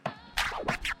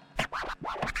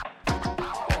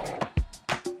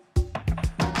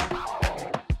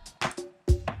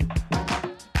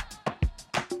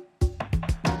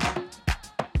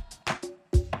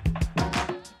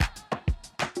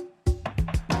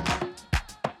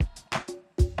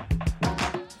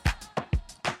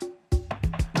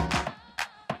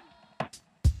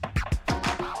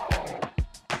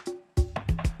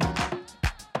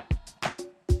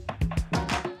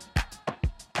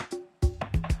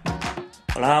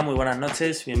Hola, muy buenas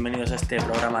noches, bienvenidos a este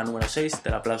programa número 6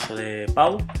 del aplauso de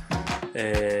Pau.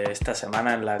 Esta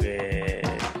semana en la que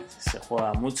se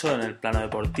juega mucho en el plano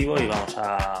deportivo y vamos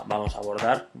a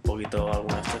abordar un poquito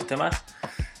algunos de estos temas.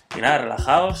 Y nada,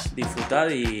 relajaos, disfrutad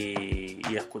y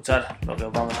escuchar lo que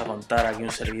os vamos a contar aquí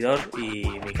un servidor y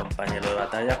mi compañero de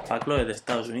batalla, Paclo, desde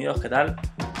Estados Unidos. ¿Qué tal?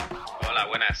 Hola,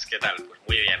 buenas, ¿qué tal? Pues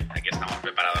muy bien, aquí estamos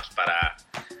preparados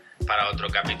para otro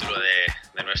capítulo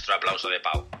de nuestro aplauso de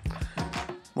Pau.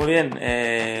 Muy bien,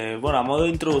 bueno, a modo de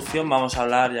introducción vamos a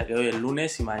hablar, ya que hoy es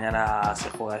lunes y mañana se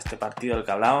juega este partido del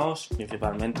que hablamos,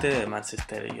 principalmente de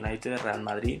Manchester United, Real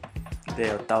Madrid,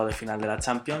 de octavos de final de la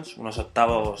Champions, unos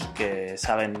octavos que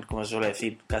saben, como se suele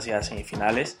decir, casi a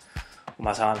semifinales,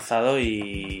 más avanzado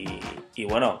y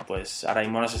bueno, pues ahora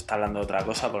mismo no se está hablando de otra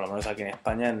cosa, por lo menos aquí en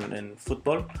España, en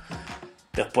fútbol,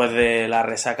 después de la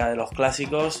resaca de los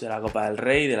clásicos, de la Copa del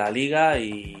Rey, de la Liga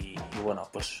y bueno,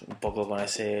 pues un poco con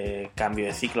ese cambio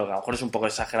de ciclo, que a lo mejor es un poco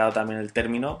exagerado también el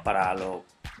término para lo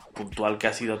puntual que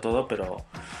ha sido todo, pero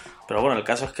bueno, el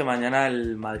caso es que mañana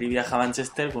el Madrid viaja a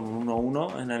Manchester con un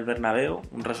 1-1 en el Bernabéu,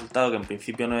 un resultado que en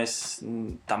principio no es,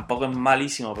 tampoco es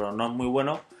malísimo, pero no es muy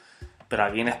bueno, pero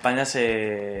aquí en España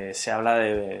se habla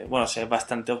de, bueno, se es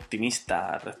bastante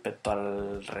optimista respecto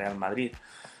al Real Madrid.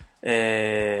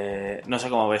 No sé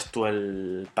cómo ves tú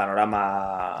el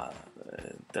panorama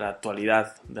de la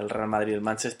actualidad del Real Madrid y el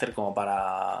Manchester como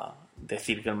para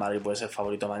decir que el Madrid puede ser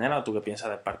favorito mañana, ¿o tú qué piensas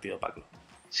del partido, Paclo?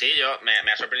 Sí, yo me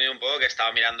ha sorprendido un poco que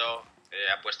estaba mirando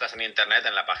apuestas en internet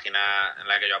en la página en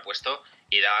la que yo apuesto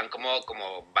y daban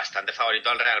como bastante favorito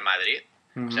al Real Madrid.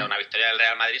 Uh-huh. O sea, una victoria del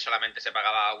Real Madrid solamente se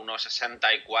pagaba a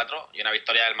 1,64 y una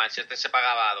victoria del Manchester se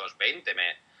pagaba a 2,20.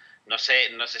 No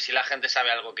sé si la gente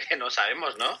sabe algo que no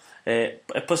sabemos, ¿no?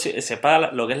 ¿Es posible, se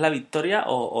paga lo que es la victoria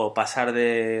o pasar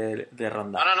de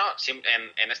ronda? No.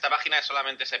 En esta página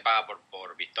solamente se paga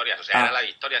por victorias. O sea, era la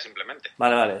victoria simplemente.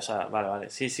 Vale. O sea, vale.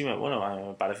 Sí, bueno,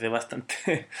 me parece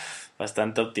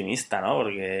bastante optimista, ¿no?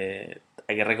 Porque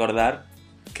hay que recordar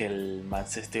que el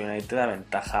Manchester United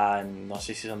aventaja en, no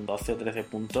sé si son 12 o 13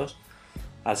 puntos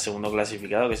al segundo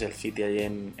clasificado, que es el City allí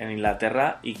en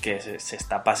Inglaterra, y que se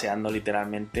está paseando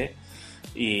literalmente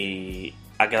y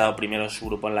ha quedado primero en su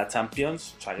grupo en la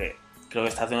Champions. O sea que creo que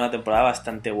está haciendo una temporada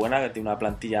bastante buena, que tiene una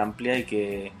plantilla amplia y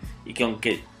que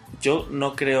aunque yo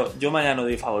no creo, yo mañana no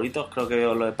doy favoritos, creo que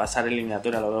veo lo de pasar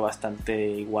eliminatoria, lo veo bastante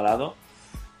igualado.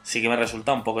 Sí que me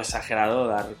resulta un poco exagerado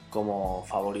dar como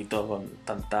favorito con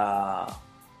tanta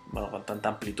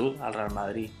amplitud al Real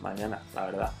Madrid mañana, la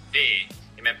verdad. Sí.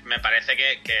 Me parece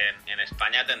que en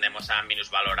España tendemos a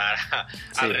minusvalorar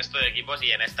al resto de equipos y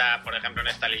por ejemplo, en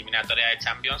esta eliminatoria de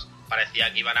Champions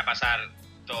parecía que iban a pasar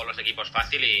todos los equipos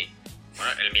fácil y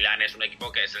bueno, el Milán es un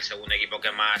equipo que es el segundo equipo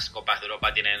que más Copas de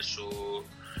Europa tiene en su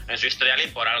historial y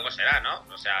por algo será, ¿no?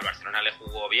 O sea, al Barcelona le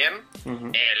jugó bien,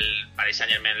 uh-huh. El Paris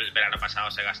Saint-Germain el verano pasado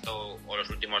se gastó, o los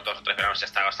últimos 2 o 3 veranos se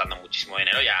está gastando muchísimo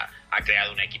dinero y ha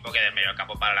creado un equipo que de medio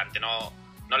campo para adelante no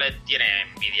le tiene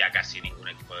envidia a casi ningún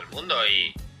equipo del mundo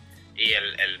y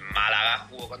el Málaga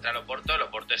jugó contra el Oporto. El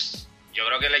Oporto es, yo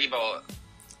creo que el equipo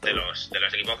de los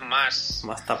equipos más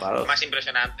tapados, más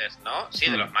impresionantes, ¿no? Sí,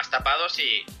 de los más tapados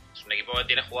y es un equipo que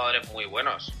tiene jugadores muy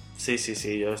buenos. Sí,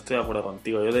 yo estoy de acuerdo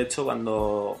contigo. Yo de hecho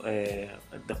cuando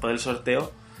después del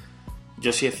sorteo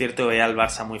yo sí es cierto que veía al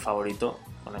Barça muy favorito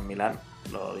con el Milán,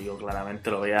 lo digo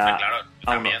claramente, lo veía claro,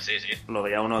 también, sí. Lo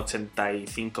veía a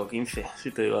 1,85-15,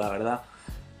 si te digo la verdad.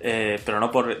 Pero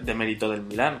no por demérito del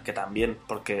Milán, que también,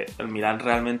 porque el Milán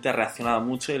realmente ha reaccionado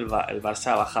mucho y el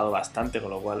Barça ha bajado bastante,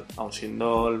 con lo cual, aun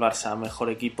siendo el Barça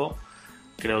mejor equipo,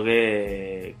 creo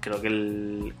que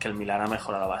el Milán ha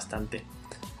mejorado bastante.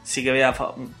 Sí que veía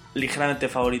ligeramente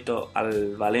favorito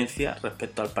al Valencia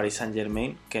respecto al Paris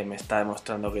Saint-Germain, que me está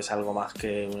demostrando que es algo más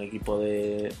que un equipo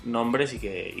de nombres y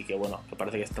que bueno, que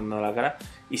parece que está dando la cara.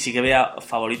 Y sí que veía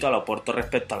favorito al Oporto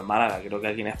respecto al Málaga. Creo que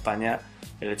aquí en España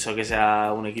el hecho de que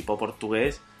sea un equipo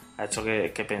portugués ha hecho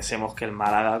que pensemos que el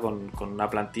Málaga con una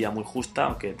plantilla muy justa,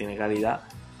 aunque tiene calidad,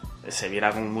 se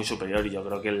viera como muy superior. Y yo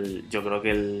creo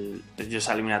que yo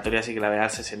esa eliminatoria sí que la veo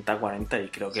al 60-40 y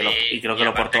creo que el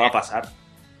Oporto va a pasar.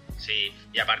 Sí,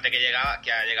 y aparte que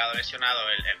ha llegado lesionado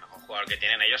el mejor jugador que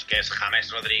tienen ellos, que es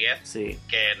James Rodríguez, sí.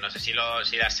 Que no sé si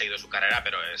has seguido su carrera,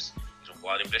 pero es un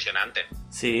jugador impresionante.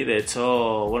 Sí, de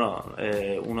hecho, bueno,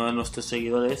 uno de nuestros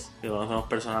seguidores, que conocemos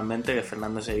personalmente, que es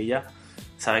Fernando Sevilla,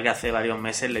 sabe que hace varios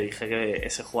meses le dije que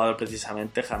ese jugador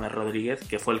precisamente, James Rodríguez,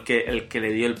 que fue el que le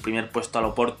dio el primer puesto al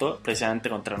Oporto, precisamente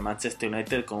contra el Manchester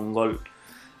United, con un gol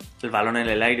el balón en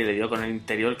el aire, le dio con el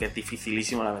interior, que es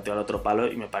dificilísimo, la metió al otro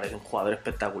palo y me parece un jugador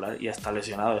espectacular. Y ya está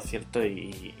lesionado, es cierto,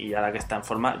 y ahora que está en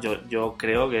forma, yo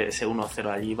creo que ese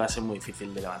 1-0 allí va a ser muy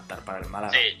difícil de levantar para el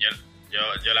Málaga. Sí,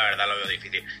 yo la verdad lo veo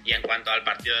difícil. Y en cuanto al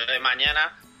partido de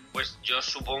mañana, pues yo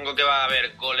supongo que va a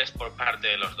haber goles por parte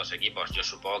de los dos equipos. Yo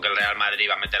supongo que el Real Madrid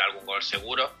va a meter algún gol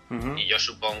seguro, y yo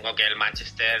supongo que el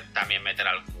Manchester también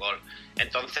meterá algún gol.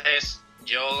 Entonces,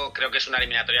 yo creo que es una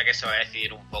eliminatoria que se va a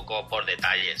decidir un poco por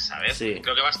detalles, ¿sabes? Sí.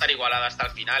 Creo que va a estar igualada hasta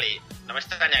el final y no me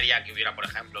extrañaría que hubiera, por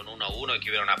ejemplo, un 1-1 y que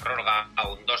hubiera una prórroga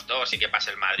o un 2-2 y que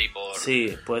pase el Madrid por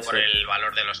el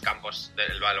valor de los campos,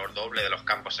 el valor doble de los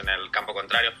campos en el campo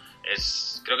contrario.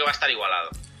 Creo que va a estar igualado.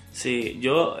 Sí,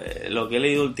 yo lo que he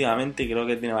leído últimamente y creo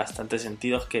que tiene bastante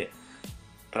sentido es que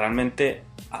realmente,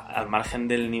 al margen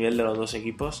del nivel de los dos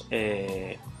equipos,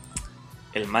 el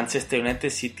Manchester United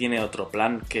sí tiene otro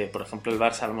plan que, por ejemplo, el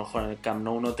Barça a lo mejor en el Camp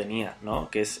Nou no tenía, ¿no?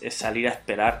 Que es salir a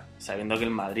esperar, sabiendo que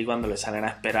el Madrid, cuando le salen a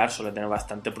esperar, suele tener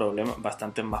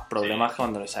bastantes más problemas que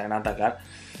cuando le salen a atacar.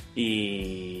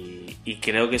 Y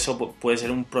creo que eso puede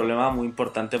ser un problema muy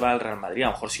importante para el Real Madrid. A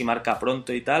lo mejor si marca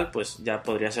pronto y tal, pues ya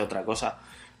podría ser otra cosa.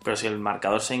 Pero si el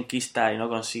marcador se enquista y no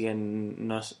consiguen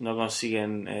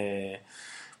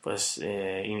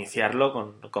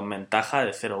iniciarlo con ventaja de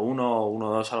 0-1 o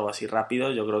 1-2, algo así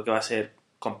rápido, yo creo que va a ser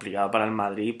complicado para el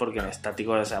Madrid, porque en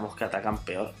estático ya sabemos que atacan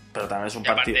peor. Pero también es un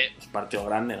partido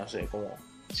grande, no sé cómo.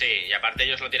 Sí, y aparte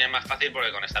ellos lo tienen más fácil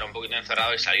porque con estar un poquito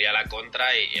encerrado y salir a la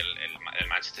contra, y el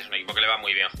Manchester es un equipo que le va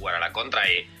muy bien jugar a la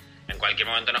contra, y en cualquier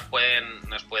momento nos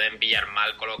pueden pillar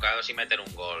mal colocados y meter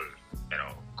un gol,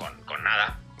 pero con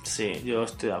nada. Sí, yo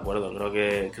estoy de acuerdo. Creo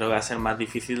que va a ser más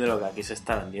difícil de lo que aquí se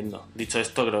está vendiendo. Dicho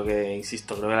esto, creo que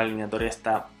la eliminatoria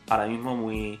está ahora mismo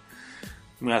muy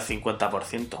al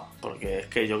 50%, porque es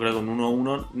que yo creo que un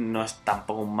 1-1 no es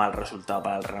tampoco un mal resultado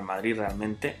para el Real Madrid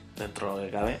realmente, dentro de lo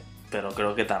que cabe, pero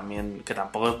creo que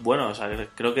tampoco es bueno. O sea,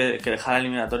 creo que deja la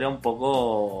eliminatoria un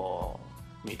poco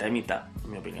mitad y mitad,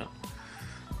 en mi opinión.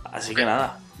 Así que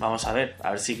nada, vamos a ver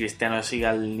si Cristiano sigue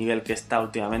al nivel que está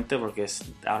últimamente, porque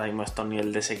ahora mismo está a un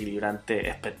nivel desequilibrante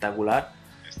espectacular.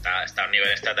 Está a un nivel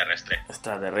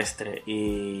extraterrestre.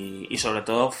 Y sobre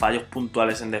todo fallos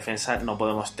puntuales en defensa no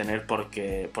podemos tener,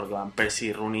 porque Van Persie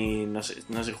y Rooney no sé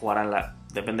si jugarán,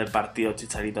 depende del partido,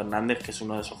 Chicharito Hernández, que es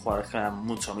uno de esos jugadores que me dan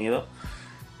mucho miedo.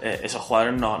 Esos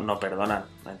jugadores no perdonan.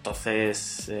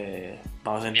 Entonces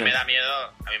vamos a intentar. A mí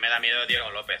me da miedo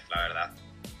Diego López, la verdad.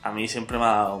 A mí siempre me ha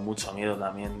dado mucho miedo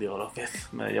también Diego López.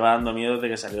 Me lleva dando miedo desde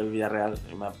que salió el Villarreal.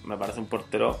 Me parece un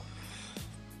portero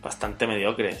bastante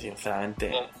mediocre,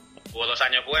 sinceramente. Hubo 2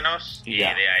 años buenos y de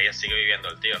ahí sigue viviendo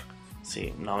el tío.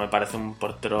 Sí, no me parece un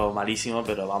portero malísimo,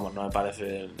 pero vamos, no me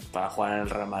parece para jugar en el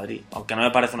Real Madrid. Aunque no me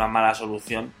parece una mala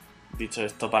solución, dicho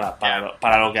esto,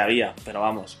 para lo que había. Pero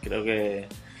vamos, creo que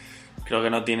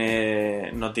no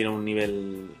tiene un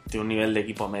nivel de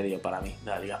equipo medio para mí de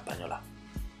la Liga Española.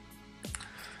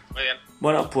 Muy bien.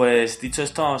 Bueno, pues dicho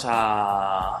esto,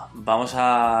 vamos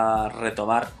a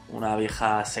retomar una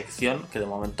vieja sección que de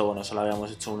momento, bueno, solo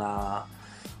habíamos hecho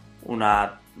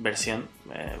una versión,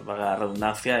 valga la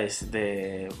redundancia, es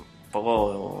de un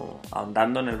poco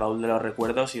ahondando en el baúl de los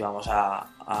recuerdos, y vamos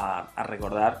a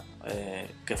recordar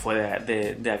que fue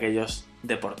de aquellos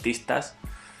deportistas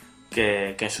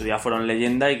que en su día fueron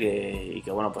leyenda y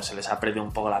que bueno, pues se les ha perdido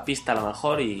un poco la pista a lo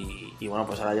mejor, y bueno,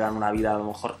 pues ahora llevan una vida a lo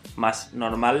mejor más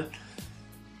normal,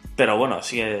 pero bueno,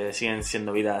 siguen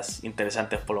siendo vidas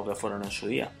interesantes por lo que fueron en su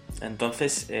día.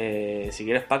 Entonces, si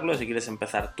quieres, Pablo, si quieres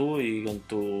empezar tú y con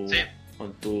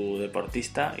tu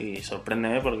deportista, y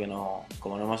sorpréndeme, porque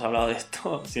como no hemos hablado de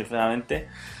esto, sinceramente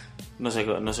no sé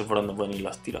por dónde pueden ir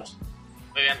los tiros.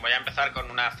 Muy bien, voy a empezar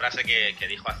con una frase que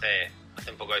dijo hace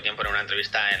un poco de tiempo en una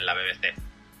entrevista en la BBC.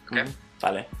 ¿Okay?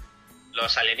 Vale.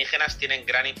 Los alienígenas tienen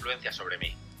gran influencia sobre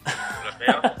mí.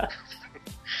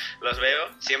 Los veo,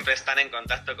 siempre están en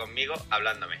contacto conmigo,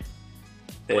 hablándome.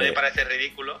 Puede parecer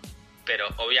ridículo, pero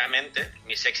obviamente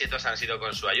mis éxitos han sido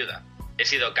con su ayuda. He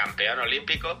sido campeón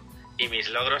olímpico y mis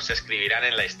logros se escribirán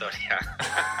en la historia.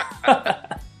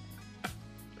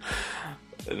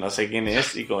 No sé quién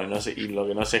es, y lo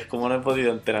que no sé es cómo no he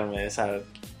podido enterarme de esas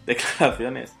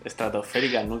declaraciones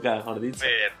estratosféricas, nunca mejor dicho.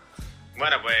 Muy bien.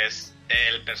 Bueno, pues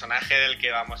el personaje del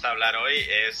que vamos a hablar hoy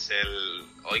es el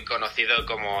hoy conocido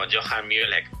como Johan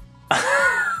Müller.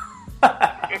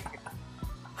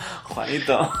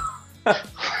 Juanito.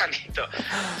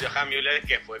 Johan Müller,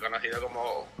 que fue conocido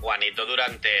como Juanito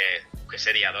durante, ¿qué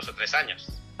sería?, 2 o 3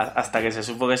 años. Hasta que se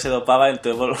supo que se dopaba,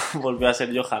 entonces volvió a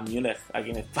ser Johan Müller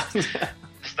aquí en España.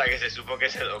 hasta que se supo que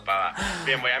se dopaba.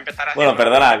 Bien, voy a empezar a hacer... Bueno,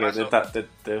 perdona,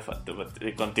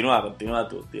 que continúa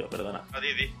tú, tío, perdona. No,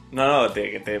 Didi. No,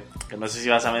 que no sé si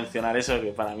vas a mencionar eso,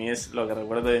 que para mí es lo que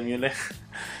recuerdo de Müller.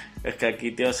 Es que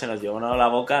aquí, tío, se nos llevó uno a la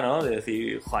boca, ¿no? De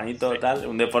decir Juanito, sí, tal,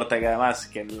 un deporte que además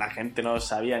que la gente no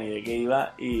sabía ni de qué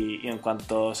iba y en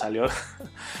cuanto salió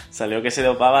que se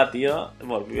dopaba, tío,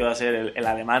 volvió a ser el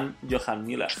alemán Johann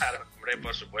Müller. Claro, hombre,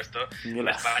 por supuesto. En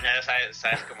España ya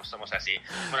sabes cómo somos así.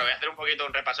 Bueno, voy a hacer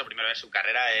un repaso primero de su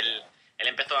carrera. Él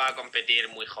empezó a competir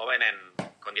muy joven,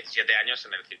 con 17 años,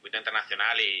 en el circuito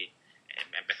internacional y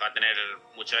empezó a tener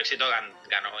mucho éxito,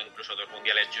 ganó incluso 2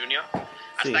 mundiales junior,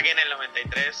 hasta que en el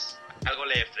 93 algo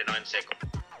le frenó en seco.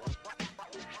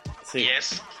 Sí. Y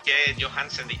es que Johann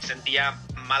sentía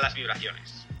malas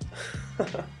vibraciones.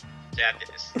 O sea,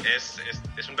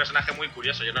 es un personaje muy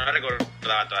curioso, yo no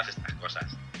recordaba todas estas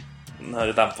cosas. No,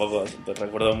 yo tampoco, te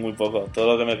recuerdo muy poco.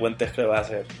 Todo lo que me cuentes creo que va a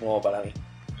ser nuevo para mí.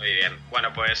 Muy bien.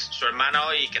 Bueno, pues su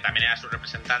hermano, y que también era su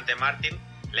representante, Martin,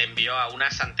 le envió a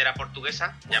una santera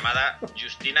portuguesa llamada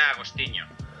Justina Agostinho,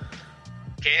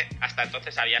 que hasta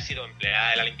entonces había sido empleada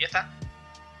de la limpieza,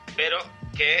 pero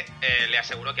que le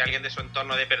aseguró que alguien de su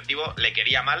entorno deportivo le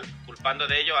quería mal, culpando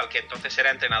de ello al que entonces era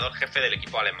entrenador jefe del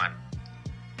equipo alemán.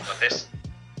 Entonces,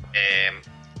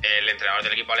 el entrenador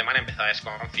del equipo alemán empezó a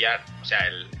desconfiar,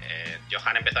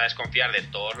 Johann empezó a desconfiar de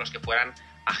todos los que fueran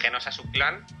ajenos a su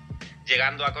clan,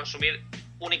 llegando a consumir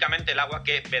únicamente el agua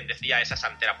que bendecía a esa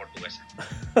santera portuguesa.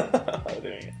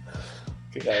 Madre mía,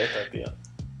 qué cabeza, tío.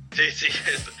 Sí,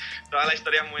 toda la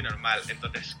historia es muy normal.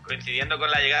 Entonces, coincidiendo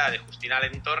con la llegada de Justina al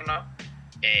entorno,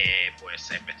 pues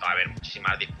empezó a haber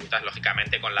muchísimas disputas,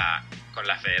 lógicamente, con la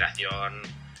Federación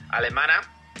Alemana.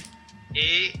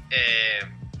 Y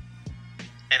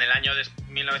en el año de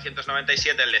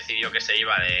 1997 él decidió que se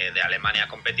iba de Alemania a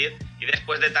competir, y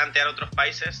después de tantear otros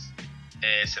países,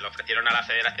 se lo ofrecieron a la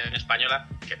Federación Española,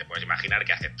 que te puedes imaginar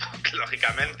que aceptó,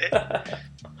 lógicamente.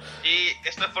 Y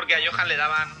esto es porque a Johann le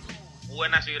daban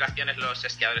buenas vibraciones los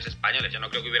esquiadores españoles. Yo no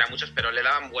creo que hubiera muchos, pero le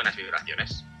daban buenas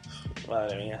vibraciones.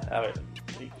 Madre mía, a ver,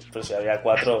 pero si había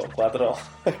cuatro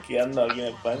esquiando aquí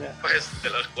en España. Pues de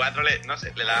los 4 le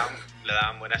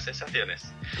daban buenas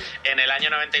sensaciones. En el año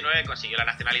 99 consiguió la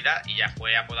nacionalidad y ya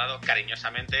fue apodado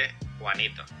cariñosamente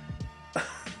Juanito.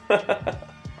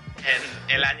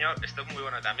 Esto es muy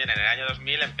bueno también, en el año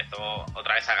 2000 empezó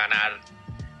otra vez a ganar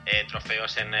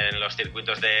trofeos en los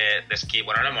circuitos de esquí.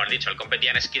 Bueno, lo hemos dicho, él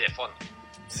competía en esquí de fondo.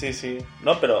 Sí.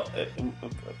 No, pero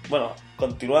bueno,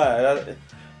 continúa.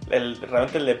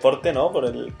 Realmente el deporte, ¿no? Por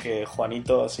el que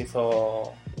Juanito se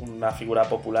hizo una figura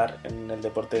popular en el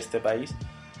deporte de este país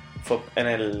fue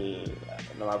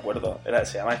no me acuerdo,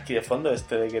 se llama esquí de fondo,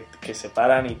 de que se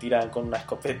paran y tiran con una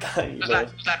escopeta y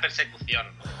es la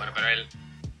persecución. Bueno, pero él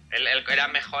era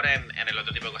mejor en el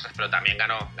otro tipo de cosas, pero también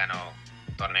ganó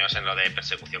torneos en lo de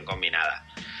persecución combinada.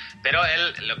 Pero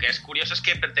él, lo que es curioso es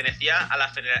que pertenecía a la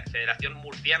Federación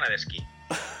Murciana de Esquí.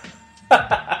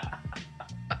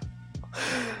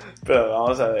 Pero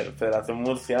vamos a ver, Federación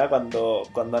Murciana, cuando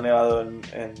ha nevado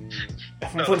en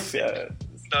Murcia.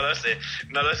 No lo sé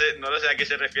a qué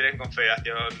se refieren con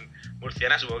Federación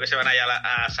Murciana. Supongo que se van allá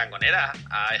a Sangonera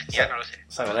a esquiar, no lo sé.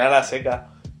 Sangonera la Seca.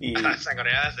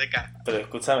 Sangonera la Seca. Pero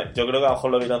escúchame, yo creo que a lo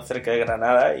mejor lo vieron cerca de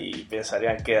Granada y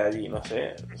pensarían que allí, no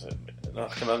sé.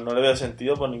 No le veo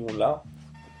sentido por ningún lado.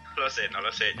 No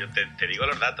lo sé, yo te digo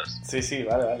los datos. Sí,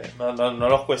 vale. No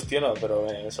los cuestiono, pero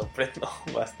me sorprendo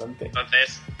bastante.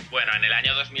 Entonces, bueno, en el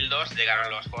año 2002 llegaron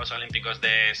los Juegos Olímpicos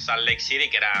de Salt Lake City,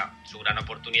 que era su gran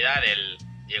oportunidad. Él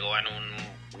llegó en un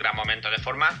gran momento de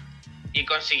forma y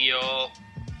consiguió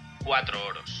 4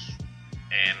 oros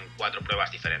en 4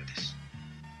 pruebas diferentes.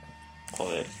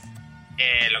 Joder.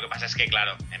 Lo que pasa es que,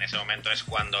 claro, en ese momento es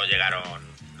cuando llegaron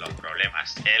los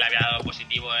problemas. Él había dado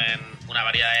positivo en una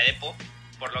variedad de depo,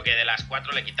 por lo que de las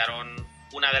 4 le quitaron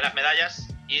una de las medallas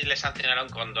y le sancionaron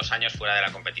con 2 años fuera de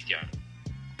la competición.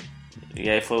 Y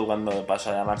ahí fue cuando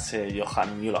pasó a llamarse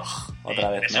Johann Müller otra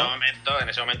vez, ¿no? En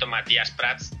ese momento Matías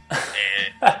Prats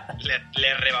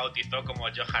le rebautizó como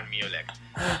Johann Müller.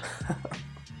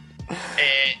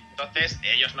 Entonces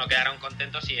ellos no quedaron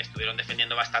contentos y estuvieron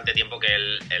defendiendo bastante tiempo que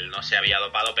él no se había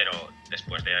dopado, pero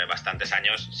después de bastantes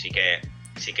años sí que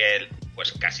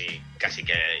pues casi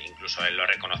que incluso él lo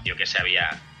reconoció que se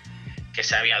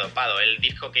había dopado. Él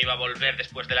dijo que iba a volver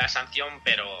después de la sanción,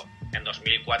 pero en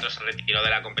 2004 se retiró de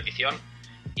la competición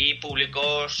y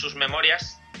publicó sus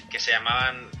memorias, que se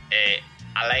llamaban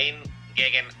Allein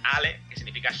gegen alle, que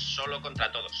significa solo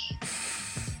contra todos.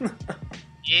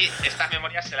 Y estas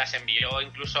memorias se las envió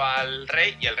incluso al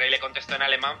rey, y el rey le contestó en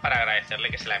alemán para agradecerle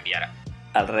que se la enviara.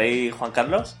 ¿Al rey Juan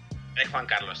Carlos? de Juan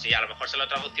Carlos, sí, a lo mejor se lo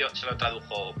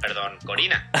tradujo,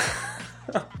 Corina.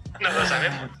 No lo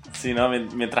sabemos. Sí, ¿no?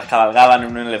 Mientras cabalgaban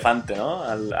en un elefante, ¿no?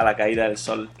 A la caída del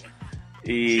sol.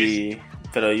 Y... Sí.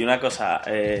 Pero, y una cosa,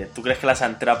 ¿tú crees que la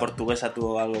santera portuguesa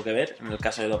tuvo algo que ver en el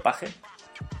caso de dopaje?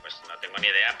 Pues no tengo ni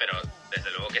idea, pero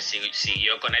desde luego que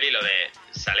siguió con él, y lo de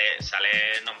sale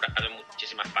nombrado en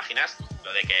muchísimas páginas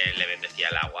lo de que le bendecía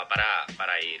el agua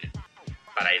para ir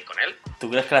con él. ¿Tú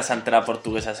crees que la santera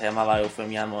portuguesa se llamaba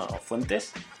Eufemiano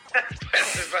Fuentes?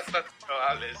 Pues es bastante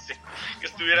probable, sí, que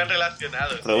estuvieran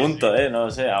relacionados. Pregunto, sí. no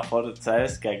sé, a lo mejor,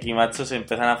 ¿sabes? Que aquí, macho, se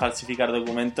empiezan a falsificar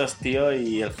documentos, tío,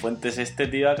 y el Fuentes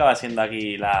tío, acaba siendo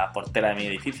aquí la portera de mi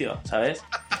edificio, ¿sabes?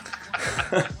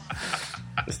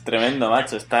 Es tremendo,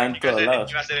 macho, está en todos lados.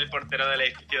 Iba a ser el portero del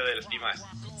edificio del Cimas.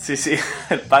 Sí,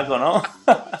 el Paco, ¿no?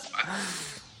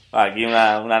 Aquí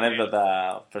una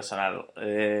anécdota personal.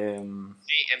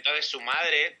 Sí, entonces su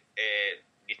madre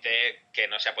dice que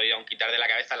no se ha podido aún quitar de la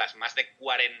cabeza las más de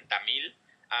 40.000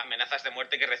 amenazas de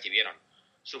muerte que recibieron.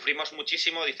 Sufrimos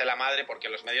muchísimo, dice la madre, porque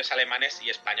los medios alemanes y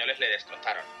españoles le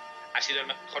destrozaron. Ha sido el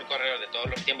mejor corredor de todos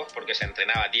los tiempos porque se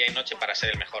entrenaba día y noche para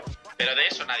ser el mejor. Pero de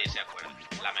eso nadie se acuerda,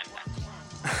 lamenta.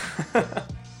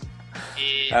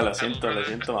 Y lo siento,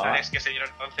 mamá. Los que se dieron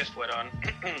entonces fueron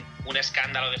un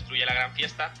escándalo destruye la gran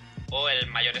fiesta, o el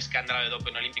mayor escándalo de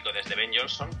doping olímpico desde Ben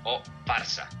Johnson, o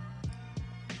farsa.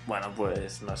 Bueno,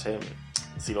 pues no sé,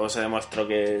 si luego se demostró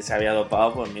que se había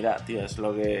dopado, pues mira, tío, es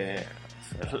lo que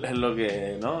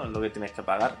 ¿no? Es lo que tienes que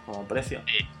pagar como precio.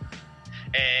 Sí.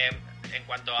 En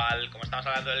cuanto como estamos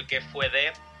hablando del que fue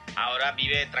ahora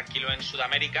vive tranquilo en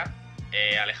Sudamérica,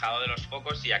 alejado de los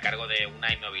focos y a cargo de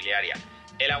una inmobiliaria.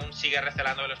 Él aún sigue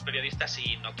recelando de los periodistas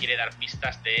y no quiere dar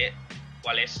pistas de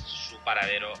cuál es su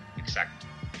paradero exacto.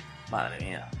 Madre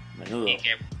mía, menudo. Y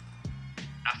que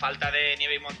a falta de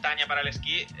nieve y montaña para el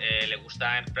esquí, le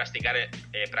gusta practicar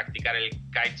el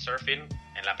kitesurfing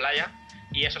en la playa.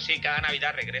 Y eso sí, cada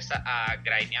Navidad regresa a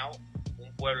Grainau,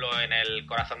 un pueblo en el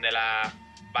corazón de la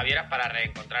Baviera, para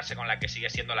reencontrarse con la que sigue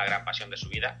siendo la gran pasión de su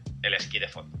vida, el esquí de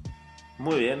fondo.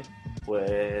 Muy bien,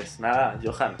 pues nada,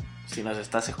 Johan, si nos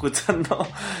estás escuchando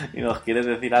y nos quieres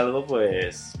decir algo,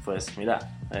 pues mira,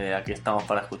 aquí estamos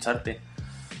para escucharte.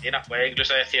 Y nos puede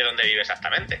incluso decir dónde vive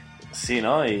exactamente. Sí,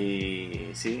 ¿no?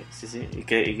 Y sí. Y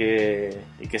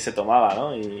que se tomaba,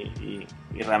 ¿no? Y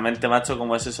realmente, macho,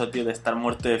 como es eso, tío, de estar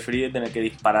muerto de frío y tener que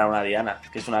disparar a una diana,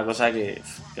 que es una cosa que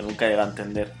nunca llegué a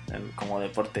entender como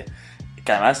deporte. Y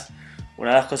que además,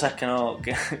 una de las cosas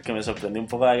que me sorprendió un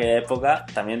poco de aquella época,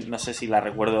 también no sé si la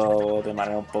recuerdo de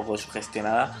manera un poco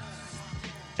sugestionada,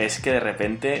 es que de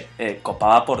repente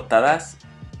copaba portadas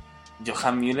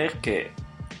Johan Müller, que,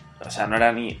 o sea, no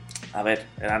era ni... A ver,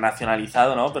 era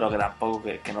nacionalizado, ¿no? Pero que tampoco,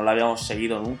 que no lo habíamos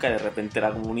seguido nunca, y de repente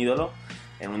era como un ídolo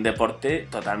en un deporte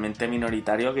totalmente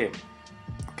minoritario que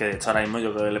de hecho ahora mismo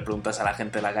yo creo que le preguntas a la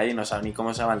gente de la calle y no sabe ni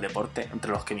cómo se llama el deporte,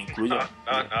 entre los que me incluyo.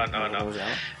 No.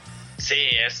 Sí,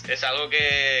 es algo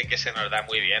que se nos da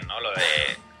muy bien, ¿no? Lo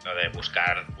de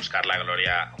buscar la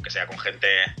gloria, aunque sea con gente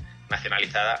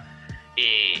nacionalizada.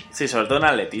 Y sí, sobre todo en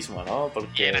atletismo, ¿no?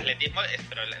 Porque... Y en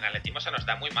atletismo se nos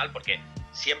da muy mal, porque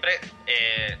siempre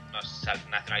nos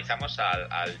nacionalizamos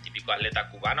al típico atleta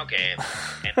cubano que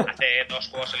hace 2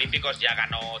 Juegos Olímpicos ya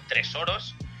ganó 3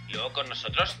 oros, y luego con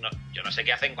nosotros, yo no sé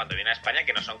qué hacen cuando vienen a España,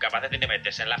 que no son capaces de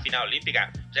meterse en la final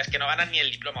olímpica. O sea, es que no ganan ni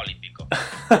el diploma olímpico.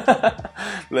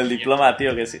 El diploma,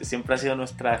 tío, que siempre ha sido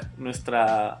nuestra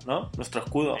 ¿no? Nuestro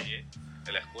escudo. Sí.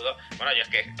 El escudo. Bueno, yo es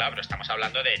que, claro, pero estamos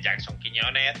hablando de Jackson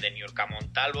Quiñones, de Niurka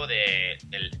Montalvo, del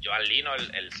Joan Lino,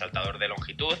 el saltador de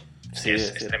longitud. Sí,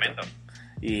 es tremendo.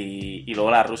 Y luego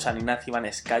la rusa Nina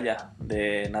Zibanskaya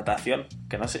de natación,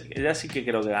 que no sé, ella sí que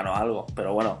creo que ganó algo,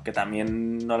 pero bueno, que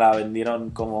también no la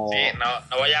vendieron como... Sí,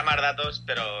 no voy a llamar datos,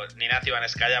 pero Nina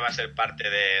Zibanskaya va a ser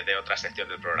parte de otra sección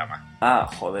del programa. Ah,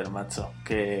 joder, macho,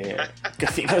 que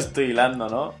fino estoy hilando,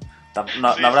 ¿no? No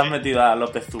habrás metido a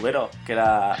López Zubero, que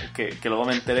luego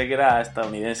me enteré que era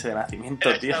estadounidense de nacimiento,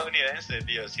 era tío. Estadounidense,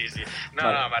 tío, sí. No,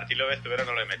 vale. No, Martín López Zubero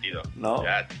no lo he metido. ¿No?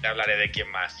 Ya te hablaré de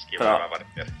quién más Pero, va a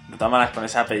aparecer. De todas maneras, con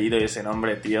ese apellido y ese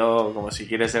nombre, tío, como si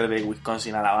quiere ser de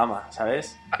Wisconsin, Alabama,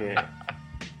 ¿sabes?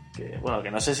 Bueno,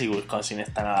 que no sé si Wisconsin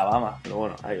está en Alabama, pero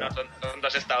bueno, ahí va. No, son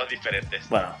 2 estados diferentes.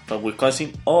 Bueno, pues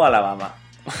Wisconsin o Alabama.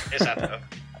 Exacto.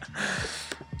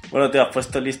 Bueno, te has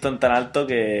puesto el listón tan alto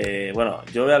que... Bueno,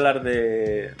 yo voy a hablar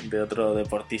de otro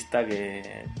deportista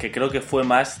que creo que fue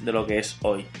más de lo que es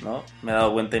hoy, ¿no? Me he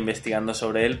dado cuenta investigando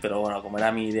sobre él, pero bueno, como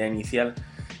era mi idea inicial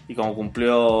y como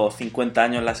cumplió 50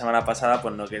 años la semana pasada,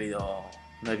 pues no he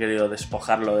querido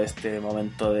despojarlo de este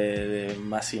momento de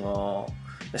máximo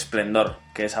esplendor,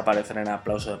 que es aparecer en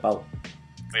Aplauso de Pau.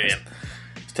 Muy bien.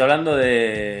 Estoy hablando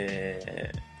del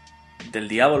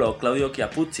diablo Claudio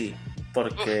Chiappucci,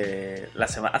 porque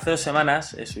hace 2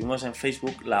 semanas subimos en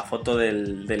Facebook la foto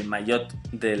del maillot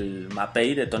del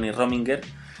Mapei de Tony Rominger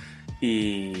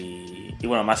y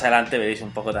bueno, más adelante veréis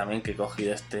un poco también que he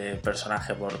cogido este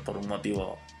personaje por un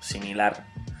motivo similar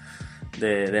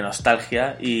de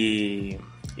nostalgia y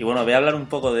bueno, voy a hablar un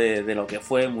poco de lo que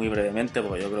fue muy brevemente,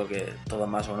 porque yo creo que todos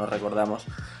más o menos recordamos.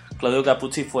 Claudio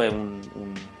Chiappucci fue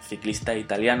un ciclista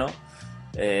italiano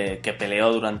que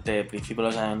peleó durante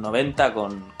principios de los años 90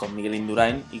 con Miguel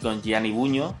Indurain y con Gianni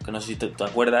Bugno, que no sé si te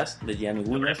acuerdas de Gianni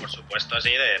Bugno. Hombre, por supuesto,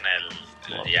 sí,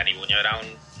 Gianni Bugno era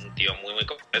un tío muy muy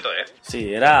completo,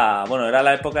 Sí, era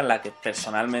la época en la que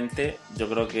personalmente yo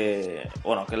creo que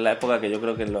es la época que yo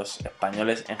creo que los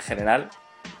españoles en general,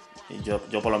 y yo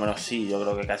por lo menos sí, yo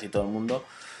creo que casi todo el mundo,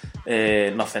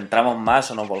 nos centramos más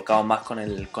o nos volcamos más con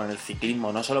el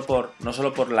ciclismo, no solo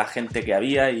por la gente que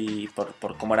había y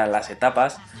por cómo eran las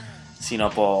etapas,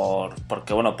 sino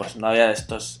porque bueno, pues no había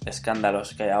estos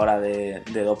escándalos que hay ahora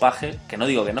de dopaje, que no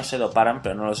digo que no se doparan,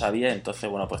 pero no lo sabía, entonces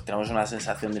bueno, pues tenemos una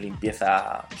sensación de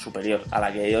limpieza superior a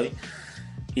la que hay hoy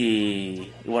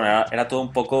y bueno, era todo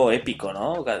un poco épico,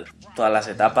 ¿no? Todas las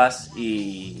etapas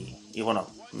y bueno,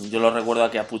 yo lo recuerdo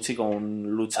a Chiappucci como un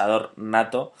luchador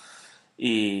nato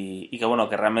y que bueno,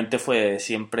 que realmente fue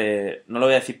siempre, no lo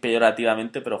voy a decir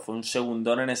peyorativamente, pero fue un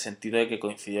segundón en el sentido de que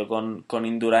coincidió con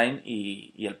Indurain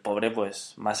y el pobre,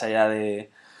 pues más allá de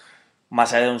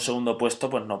un segundo puesto,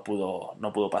 pues no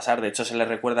pudo pasar. De hecho, se le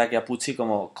recuerda a Chiappucci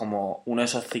como uno de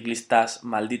esos ciclistas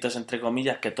malditos, entre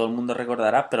comillas, que todo el mundo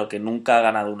recordará, pero que nunca ha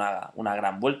ganado una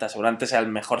gran vuelta. Seguramente sea el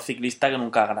mejor ciclista que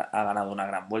nunca ha ganado una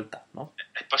gran vuelta, ¿no?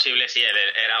 Es posible, sí.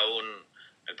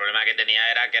 El problema que tenía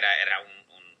era que era un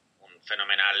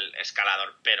fenomenal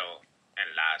escalador, pero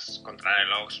en las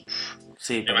contrarrelojes,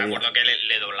 sí, yo me acuerdo que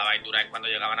le doblaba a Indurain cuando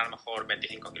llegaban a lo mejor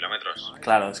 25 kilómetros.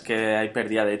 Claro, es que ahí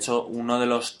perdía. De hecho, uno de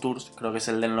los tours, creo que es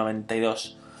el del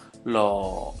 92,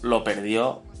 lo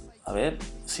perdió. A ver,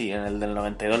 sí, en el del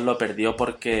 92 lo perdió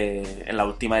porque en la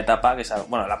última etapa,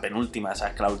 la penúltima,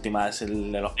 sabes que la última es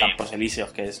el de los Campos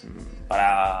Elíseos, que es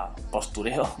para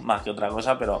postureo más que otra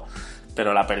cosa,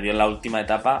 pero la perdió en la última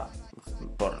etapa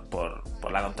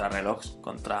por la contrarreloj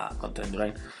contra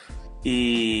Indurain.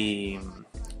 Y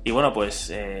bueno,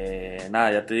 pues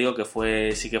nada, ya te digo que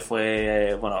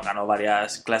ganó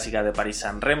varias clásicas de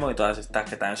París-San Remo y todas estas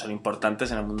que también son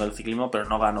importantes en el mundo del ciclismo, pero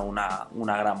no ganó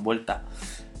una gran vuelta.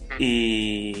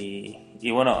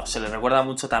 Y bueno, se le recuerda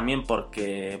mucho también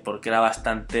porque era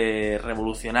bastante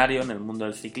revolucionario en el mundo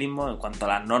del ciclismo en cuanto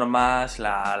a las normas,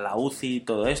 la UCI y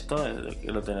todo esto.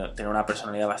 Tiene una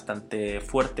personalidad bastante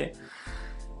fuerte.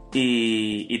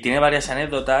 Y tiene varias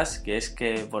anécdotas, que es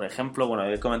que, por ejemplo, bueno,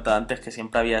 he comentado antes que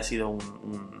siempre había sido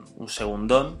un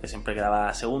segundón, que siempre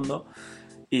quedaba segundo,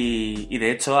 y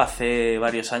de hecho hace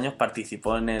varios años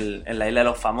participó en la Isla de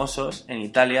los Famosos en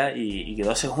Italia y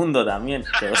quedó segundo también,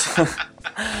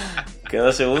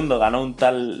 quedó segundo, ganó un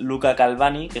tal Luca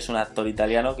Calvani, que es un actor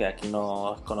italiano que aquí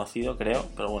no es conocido, creo,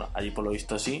 pero bueno, allí por lo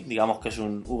visto sí, digamos que es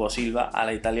un Hugo Silva a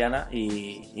la italiana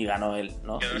y ganó él,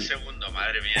 ¿no? Quedó segundo,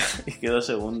 madre mía. Y quedó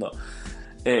segundo.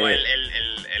 Como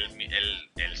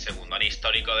el segundón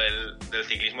histórico del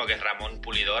ciclismo, que es Ramón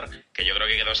Pulidor, que yo creo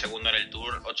que quedó segundo en el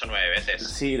Tour 8 o 9 veces.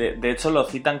 Sí, de hecho lo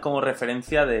citan como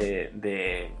referencia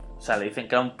o sea, le dicen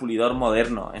que era un pulidor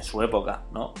moderno en su época,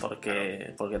 ¿no?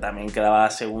 Porque también quedaba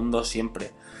segundo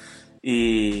siempre.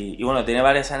 Y bueno, tiene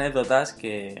varias anécdotas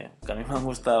que a mí me han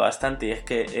gustado bastante, y es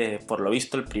que por lo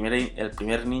visto el primer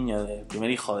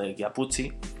hijo de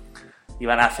Chiappucci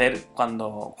iban a nacer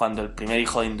cuando el primer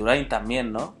hijo de Indurain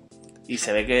también, ¿no? Y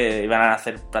se ve que iban a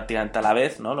nacer prácticamente a la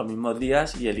vez, ¿no? Los mismos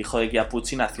días, y el hijo de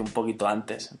Chiappucci nació un poquito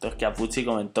antes. Entonces Chiappucci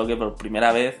comentó que por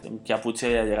primera vez Chiappucci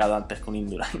había llegado antes que un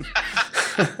Indurain.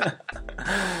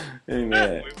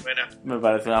 Me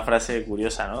parece una frase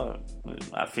curiosa, ¿no?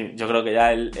 Al fin, yo creo que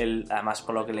ya él, además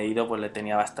por lo que he leído, pues le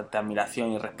tenía bastante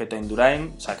admiración y respeto a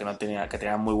Indurain, o sea que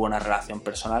tenía muy buena relación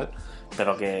personal,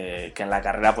 pero que en la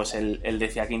carrera pues él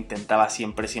decía que intentaba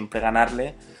siempre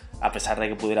ganarle, a pesar de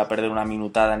que pudiera perder una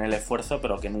minutada en el esfuerzo,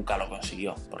 pero que nunca lo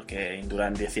consiguió, porque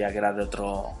Indurain decía que era de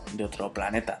otro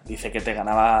planeta. Dice que te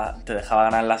dejaba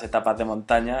ganar las etapas de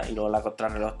montaña y luego la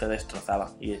contrarreloj te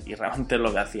destrozaba, y realmente es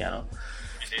lo que hacía, ¿no?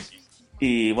 Sí.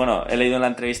 Y bueno, he leído en la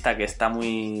entrevista que está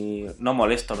no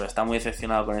molesto, pero está muy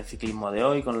decepcionado con el ciclismo de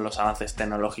hoy, con los avances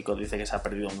tecnológicos. Dice que se ha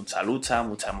perdido mucha lucha,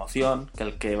 mucha emoción, que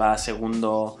el que va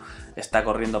segundo está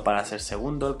corriendo para ser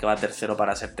segundo, el que va tercero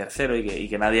para ser tercero, y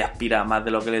que nadie aspira más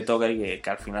de lo que le toca, y que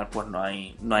al final pues no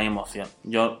hay emoción.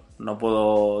 Yo no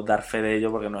puedo dar fe de ello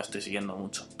porque no estoy siguiendo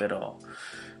mucho, pero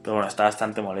bueno, está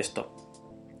bastante molesto.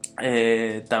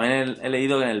 También he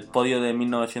leído que en el podio de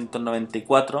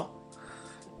 1994,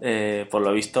 por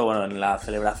lo visto, bueno, en la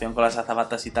celebración con las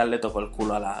azafatas y tal, le tocó el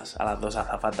culo a las dos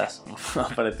azafatas. Me ha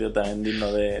parecido también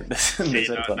digno de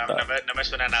ser contado. No me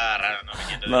suena nada raro, ¿no?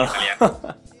 Viniendo de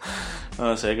italiano.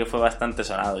 No sé, que fue bastante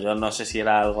sonado. Yo no sé si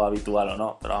era algo habitual o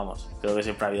no, pero vamos, creo que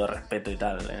siempre ha habido respeto y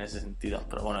tal en ese sentido.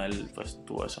 Pero bueno, él pues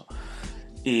tuvo eso.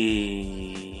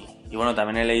 Y bueno,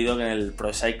 también he leído que en el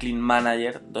Pro Cycling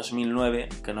Manager 2009,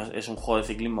 que no, es un juego de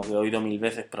ciclismo que he oído 1000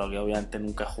 veces, pero que obviamente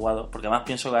nunca he jugado, porque además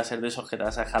pienso que va a ser de esos que te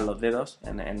vas a dejar los dedos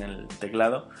en el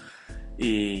teclado,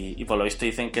 y por lo visto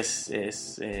dicen que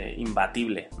es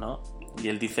imbatible, ¿no? Y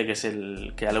él dice que es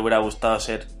que ya le hubiera gustado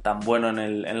ser tan bueno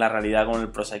en la realidad como en el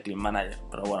Pro Cycling Manager,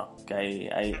 pero bueno, que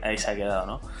ahí se ha quedado,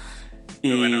 ¿no?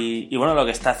 Y bueno, lo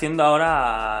que está haciendo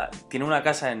ahora, tiene una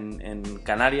casa en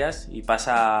Canarias y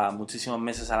pasa muchísimos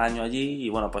meses al año allí, y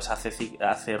bueno, pues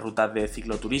hace rutas de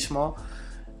cicloturismo.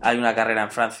 Hay una carrera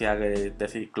en Francia de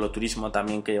cicloturismo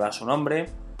también que lleva su nombre.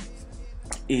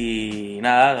 Y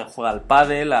nada, juega al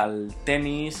pádel, al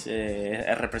tenis,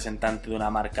 es representante de una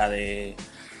marca de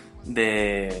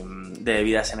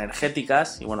bebidas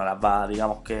energéticas y bueno, las va,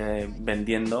 digamos que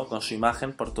vendiendo con su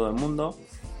imagen por todo el mundo.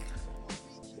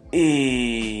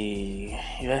 Y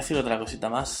iba a decir otra cosita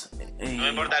más. No me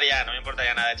importaría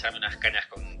nada echarme unas cañas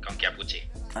con Chiappucci.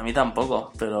 A mí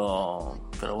tampoco, pero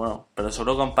bueno, pero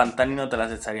seguro con Pantani no te las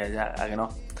echarías ya, ¿a que no?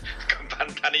 Con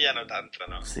Pantani ya no tanto,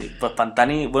 ¿no? Sí, pues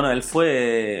Pantani, bueno, él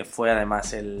fue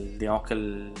además digamos que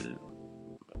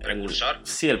 ¿Precursor?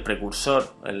 Sí, el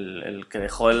precursor, el que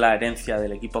dejó en la herencia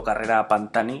del equipo carrera a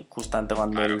Pantani, justamente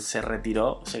cuando él se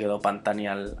retiró, se quedó Pantani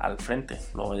al frente.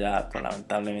 Luego ya, pues,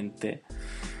 lamentablemente,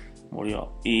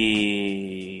 murió.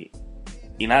 Y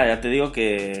nada, ya te digo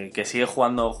que sigue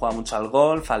jugando, juega mucho al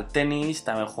golf, al tenis,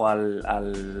 también juega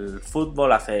al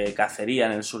fútbol, hace cacería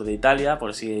en el sur de Italia,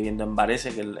 porque sigue viviendo en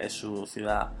Varese, que es su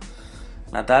ciudad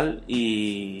natal,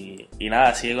 y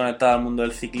nada, sigue conectado al mundo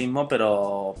del ciclismo,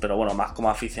 pero bueno, más como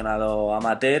aficionado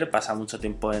amateur, pasa mucho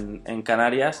tiempo en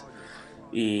Canarias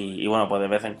y bueno, pues de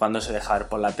vez en cuando se deja ver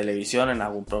por la televisión en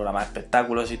algún programa de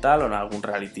espectáculos y tal, o en algún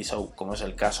reality show, como es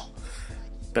el caso.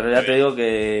 Pero ya te digo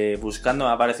que buscando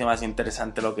me ha parecido más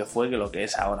interesante lo que fue que lo que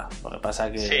es ahora. Lo que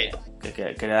pasa que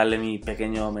quería darle mi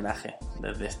pequeño homenaje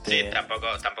desde este... Sí, tampoco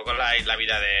la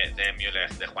vida de Müller,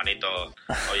 de Juanito,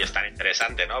 hoy es tan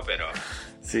interesante, ¿no? Pero...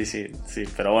 Sí,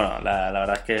 pero bueno, la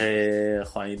verdad es que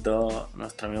Juanito,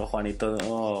 nuestro amigo Juanito,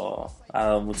 ¿no?, ha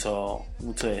dado mucho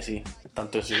de sí.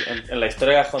 Tanto en la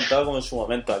historia que has contado como en su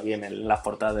momento aquí en las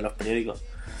portadas de los periódicos.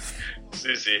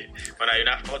 Sí. Bueno, hay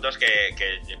unas fotos que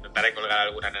intentaré colgar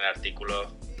alguna en el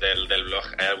artículo del blog.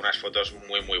 Hay algunas fotos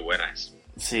muy, muy buenas.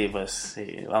 Sí, pues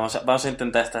sí. Vamos a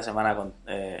intentar esta semana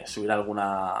subir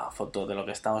alguna foto de lo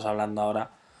que estamos hablando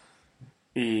ahora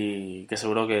y que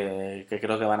seguro que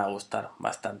creo que van a gustar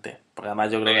bastante. Porque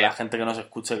además yo creo que la gente que nos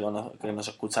escucha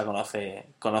conoce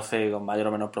con mayor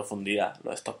o menor profundidad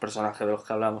estos personajes de los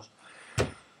que hablamos.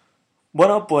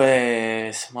 Bueno,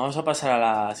 pues vamos a pasar a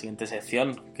la siguiente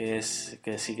sección, que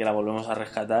sí que la volvemos a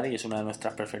rescatar y es una de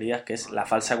nuestras preferidas, que es la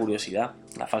falsa curiosidad.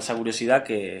 La falsa curiosidad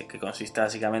que consiste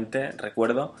básicamente,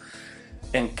 recuerdo,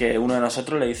 en que uno de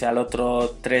nosotros le dice al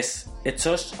otro 3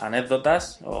 hechos,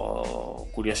 anécdotas o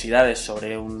curiosidades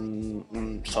sobre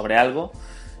sobre algo,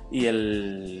 y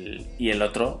el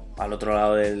otro, al otro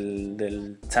lado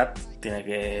del chat, tiene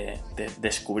que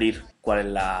descubrir cuál es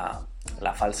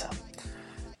la falsa.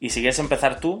 Y si quieres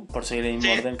empezar tú, por seguir el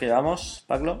mismo orden que llevamos,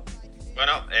 Pablo.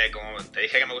 Bueno, como te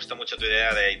dije que me gustó mucho tu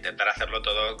idea de intentar hacerlo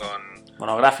todo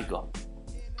monográfico.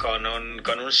 Con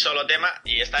un solo tema,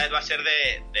 y esta vez va a ser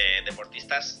de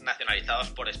deportistas nacionalizados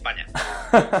por España.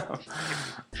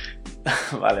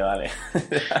 Vale.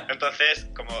 Entonces,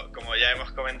 como ya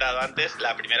hemos comentado antes,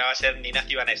 la primera va a ser Nina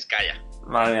Zibanejskaya.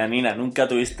 Madre mía, Nina, nunca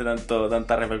tuviste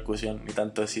tanta repercusión ni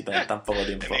tanto éxito en tan poco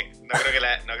tiempo. No creo que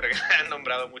la hayan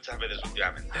nombrado muchas veces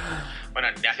últimamente, ¿no?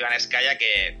 Bueno, Nina Zibanejskaya,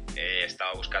 que he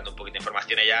estado buscando un poquito de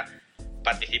información, ella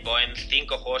participó en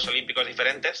 5 Juegos Olímpicos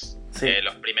diferentes,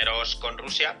 los primeros con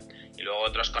Rusia y luego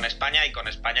otros con España, y con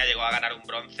España llegó a ganar un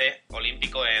bronce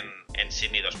olímpico en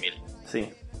Sydney 2000.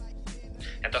 Sí.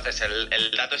 Entonces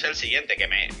el dato es el siguiente, que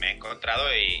me he encontrado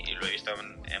y lo he visto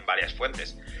en varias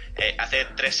fuentes. Hace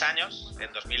 3 años,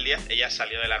 en 2010, ella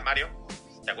salió del armario.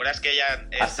 ¿Te acuerdas que ella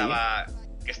estaba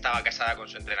casada con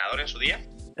su entrenador en su día?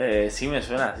 Sí, me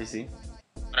suena, sí.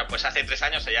 Bueno, pues hace 3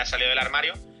 años ella salió del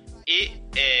armario y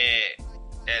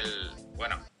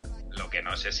lo que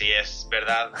no sé si es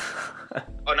verdad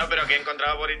o no, pero que he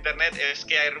encontrado por internet es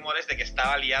que hay rumores de que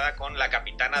estaba liada con la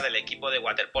capitana del equipo de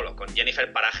waterpolo, con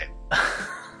Jennifer Paraje.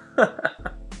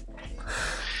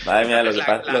 Madre mía, lo que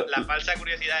pasa... La falsa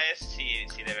curiosidad es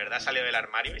si de verdad salió del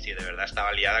armario y si de verdad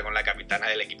estaba liada con la capitana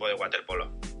del equipo de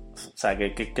waterpolo. O sea,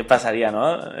 ¿qué pasaría,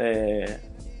 no?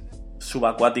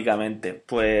 Subacuáticamente.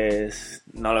 Pues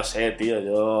no lo sé, tío.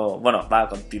 Yo... Bueno, va,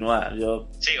 continúa. Yo...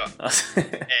 Sigo. No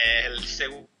sé. El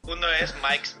segundo es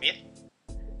Mike Smith,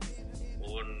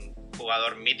 un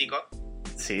jugador mítico.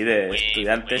 Sí, de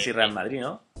Estudiantes y Real Madrid,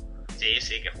 ¿no?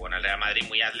 Sí, que jugó en el Real Madrid,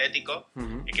 muy atlético,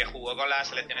 y que jugó con la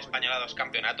selección española 2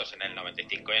 campeonatos, en el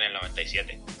 95 y en el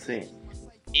 97. Sí.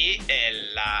 Y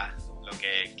lo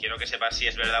que quiero que sepas si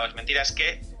es verdad o es mentira es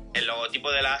que el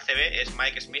logotipo de la ACB es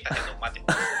Mike Smith haciendo un mate.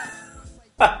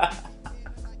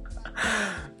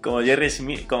 Como Jerry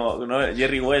Smith,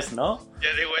 Jerry West, ¿no?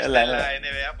 Jerry West en la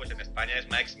NBA, pues en España es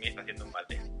Mike Smith haciendo un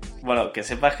mate. Bueno, que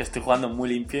sepas que estoy jugando muy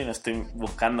limpio y no estoy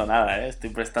buscando nada, ¿eh?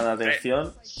 Estoy prestando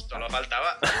atención. Solo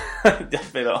faltaba. Ya,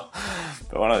 pero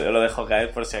bueno, yo lo dejo caer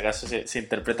por si acaso se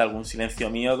interpreta algún silencio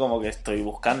mío como que estoy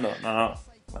buscando. No,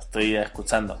 lo estoy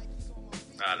escuchando.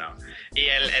 No. Y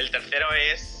el tercero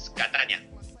es Cataña.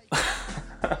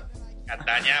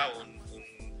 Cataña, un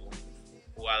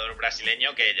jugador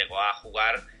brasileño que llegó a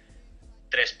jugar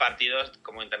 3 partidos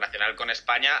como internacional con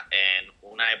España en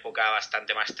una época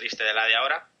bastante más triste de la de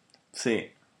ahora.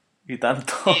 Sí, y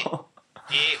tanto.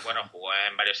 Y bueno, jugó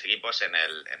en varios equipos, en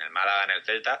el Málaga, en el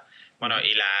Celta. Bueno,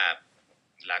 y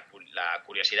la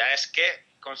curiosidad es que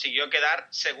consiguió quedar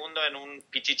segundo en un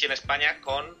pichichi en España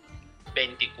con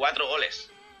 24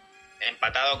 goles,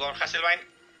 empatado con Hasselbein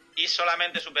y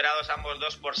solamente superados ambos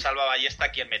dos por Salva Ballesta,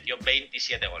 quien metió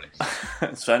 27 goles.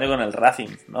 Su año con el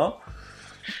Racing, ¿no?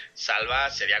 Salva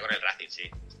sería con el Racing, sí.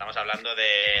 Estamos hablando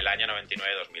del año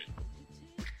 99-2000.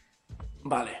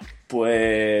 Vale,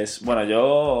 pues bueno,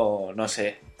 yo no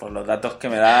sé, por los datos que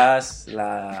me das,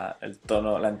 el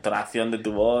tono, la entonación de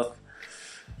tu voz,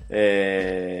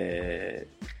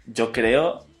 yo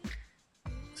creo,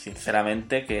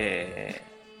 sinceramente, que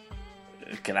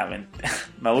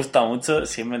me ha gustado mucho.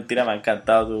 Si es mentira, me ha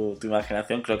encantado tu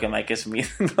imaginación. Creo que Mike Smith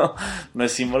no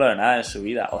es símbolo de nada en su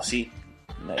vida, o sí.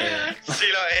 Sí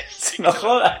lo es. Sí, no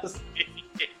jodas.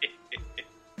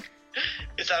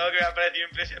 Es algo que me ha parecido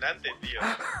impresionante, tío.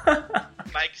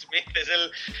 Mike Smith es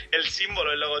el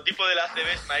símbolo, el logotipo de la ACB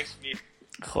es Mike Smith.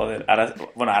 Joder,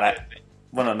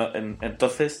 bueno, no,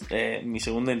 entonces, mi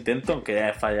segundo intento, aunque ya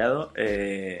he fallado,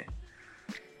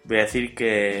 voy a decir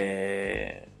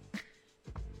que...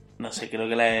 No sé, creo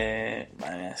que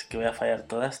Madre mía, es que voy a fallar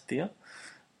todas, tío.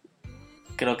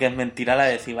 Creo que es mentira la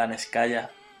de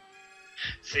Zibanskaya.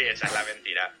 Sí, esa es la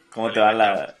mentira. ¿Cómo te van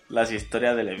las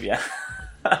historias de lesbianas?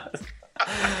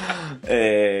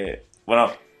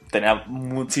 Bueno, tenía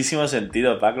muchísimo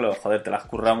sentido, Paclo. Joder, te las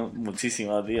curras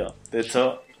muchísimo, tío. De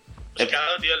hecho... He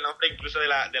buscado, tío, el nombre incluso de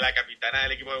la capitana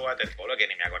del equipo de waterpolo, que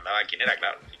ni me acordaba quién era,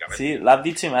 claro, lógicamente. Sí, lo has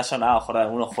dicho y me ha sonado, joder,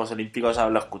 algunos Juegos Olímpicos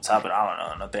haberlo escuchado, pero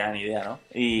vamos, no tenía ni idea, ¿no?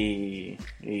 Y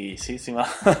sí me ha...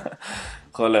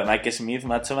 Joder, Mike Smith,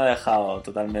 macho, me ha dejado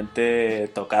totalmente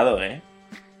tocado, ¿eh?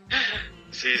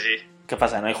 Sí. ¿Qué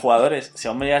pasa? ¿No hay jugadores? Si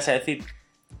aún me ibas a decir,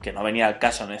 que no venía al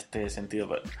caso en este sentido,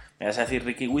 pero me ibas a decir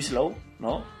Ricky Winslow,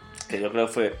 ¿no? Que yo creo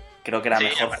que era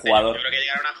mejor jugador. Yo creo que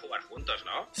llegaron a jugar juntos,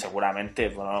 ¿no? Seguramente,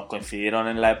 bueno, coincidieron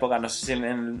en la época, no sé si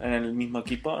en el mismo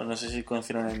equipo, no sé si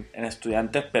coincidieron en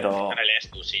Estudiantes, pero... En el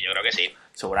Estu, sí, yo creo que sí.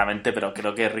 Seguramente, pero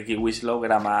creo que Ricky Winslow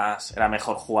era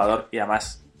mejor jugador y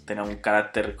además tenía un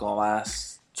carácter como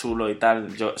más chulo y tal.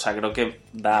 O sea, creo que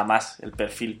da más el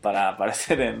perfil para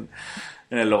aparecer en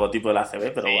el logotipo de la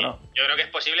ACB, pero sí, bueno. Yo creo que es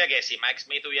posible que si Mike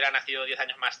Smith hubiera nacido 10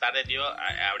 años más tarde, tío,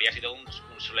 habría sido un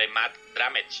Suleiman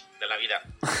Dramech de la vida.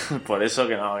 Por eso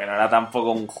que no era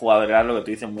tampoco un jugador, era lo que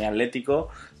tú dices, muy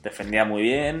atlético, defendía muy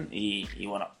bien y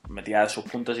bueno, metía sus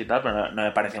puntos y tal, pero no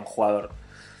me parecía un jugador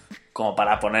como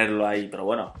para ponerlo ahí, pero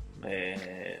bueno,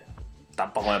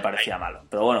 tampoco me parecía malo.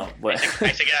 Pero bueno,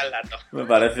 ahí se queda el dato. me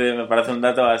parece un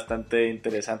dato bastante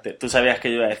interesante. Tú sabías que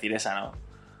yo iba a decir esa,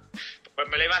 ¿no? Pues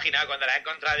me lo he imaginado, cuando la he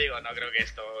encontrado digo, no creo que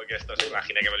esto se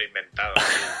imagine que me lo he inventado.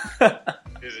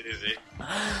 Sí.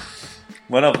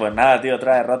 Bueno, pues nada, tío,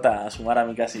 otra derrota a sumar a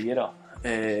mi casillero.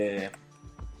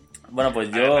 Bueno, pues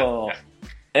yo...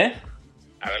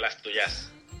 A ver las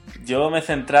tuyas. Yo me he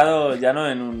centrado ya no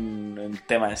en un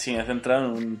tema en sí, me he centrado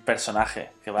en un personaje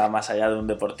que va más allá de un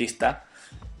deportista.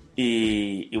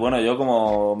 Y bueno, yo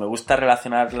como me gusta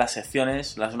relacionar las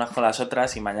secciones las unas con las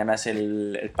otras, y mañana es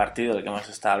el partido del que hemos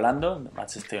estado hablando, de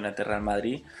Manchester United Real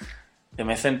Madrid,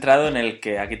 me he centrado en el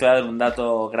que, aquí te voy a dar un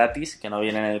dato gratis que no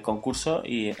viene en el concurso,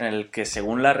 y en el que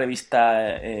según la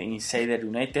revista Insider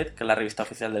United, que es la revista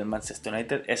oficial del Manchester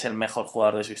United, es el mejor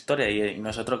jugador de su historia, y no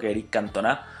es otro que Eric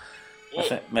Cantona,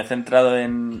 Me he centrado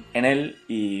en él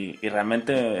y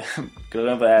realmente creo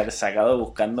que me puede haber sacado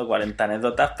buscando 40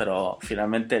 anécdotas, pero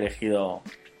finalmente he elegido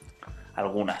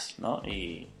algunas, ¿no?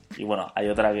 Y bueno, hay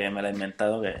otra que me la he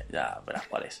inventado que ya verás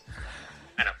cuál es.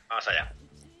 Bueno, vamos allá.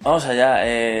 Vamos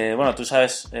allá. Bueno, tú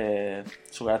sabes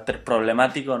su carácter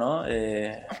problemático, ¿no?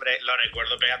 Hombre, lo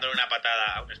recuerdo pegándole una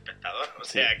patada a un espectador, o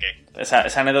sea que...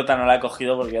 Esa anécdota no la he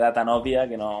cogido porque era tan obvia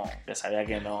que sabía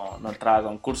que no entraba a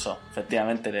concurso.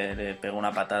 Efectivamente, le pegó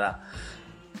una patada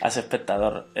a ese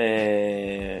espectador.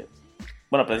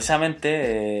 Bueno,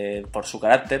 precisamente por su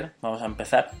carácter, vamos a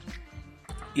empezar.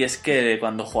 Y es que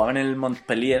cuando jugaba en el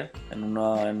Montpellier,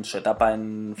 en su etapa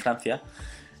en Francia,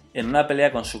 en una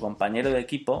pelea con su compañero de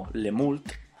equipo, Lemoult,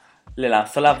 le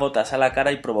lanzó las botas a la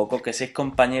cara y provocó que 6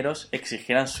 compañeros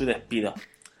exigieran su despido.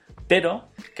 Pero,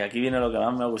 que aquí viene lo que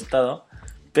más me ha gustado,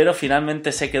 pero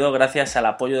finalmente se quedó gracias al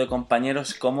apoyo de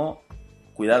compañeros como,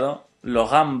 cuidado,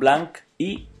 Logan Blanc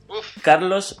y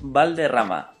Carlos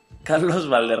Valderrama. Carlos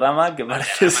Valderrama, que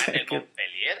parece ser que...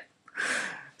 ¿Montpellier?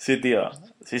 Sí, tío.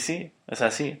 Sí, es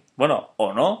así. Bueno,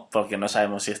 o no, porque no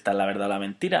sabemos si está en la verdad o la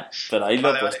mentira, pero ahí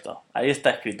lo he puesto. Ahí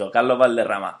está escrito, Carlos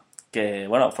Valderrama, que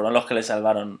bueno, fueron los que le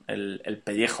salvaron el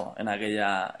pellejo en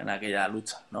aquella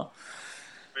lucha, ¿no?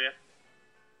 Muy bien.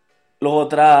 Luego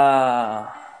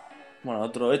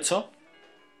otro hecho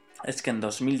es que en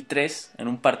 2003, en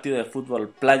un partido de fútbol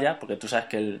playa, porque tú sabes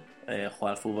que él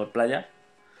juega al fútbol playa,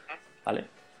 ¿vale?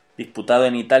 Disputado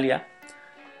en Italia,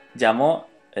 llamó,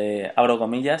 abro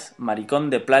comillas, maricón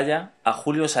de playa a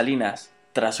Julio Salinas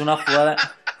tras una jugada...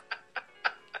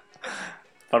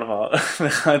 Por favor,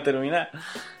 déjame terminar.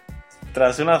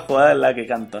 Tras una jugada en la que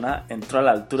Cantona entró a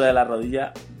la altura de la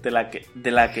rodilla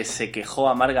de la que se quejó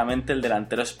amargamente el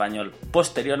delantero español.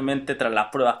 Posteriormente, tras las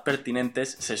pruebas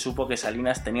pertinentes, se supo que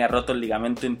Salinas tenía roto el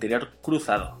ligamento interior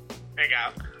cruzado.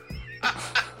 Venga.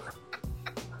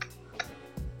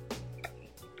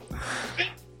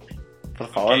 Por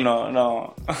favor, okay.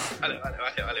 No. Vale,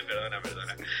 perdona.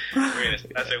 Muy bien,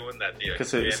 la segunda, tío. Que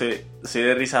soy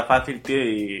de risa fácil, tío,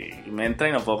 y me entra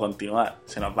y no puedo continuar.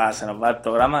 Se nos va el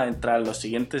programa, entran los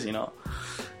siguientes y no.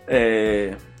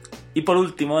 Y por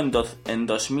último, en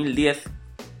 2010,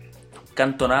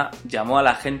 Cantona llamó a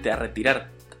la gente a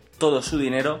retirar todo su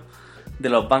dinero de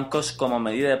los bancos como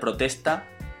medida de protesta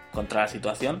contra la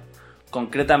situación.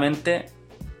 Concretamente,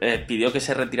 pidió que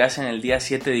se retirasen el día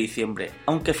 7 de diciembre,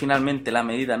 aunque finalmente la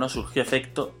medida no surgió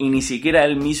efecto y ni siquiera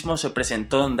él mismo se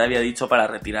presentó donde había dicho para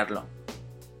retirarlo.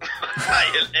 Ay,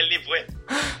 él ni fue.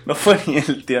 No fue ni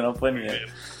él, tío, no fue ni él.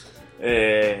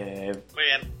 Muy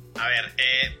bien. A ver,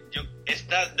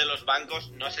 esta de los bancos,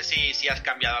 no sé si has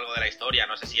cambiado algo de la historia,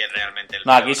 no sé si es realmente el...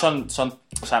 No, aquí son,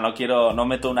 o sea, no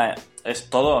meto una... Es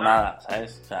todo o nada,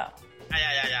 ¿sabes? O sea...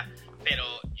 Ya. Pero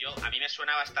a mí me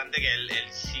suena bastante que él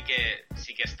sí que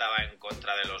estaba en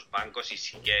contra de los bancos y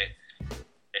sí que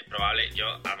es probable. Yo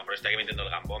a lo mejor estoy aquí metiendo el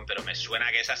gambón, pero me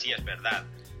suena que esa sí es verdad.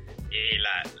 Y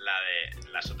la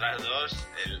de las otras dos,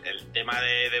 el tema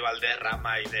de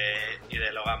Valderrama y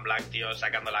de Logan Black, tío,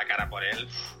 sacando la cara por él,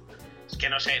 es que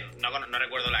no sé, no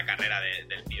recuerdo la carrera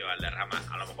del tío Valderrama.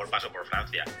 A lo mejor pasó por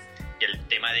Francia. Y el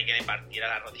tema de que le partiera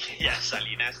la rodilla a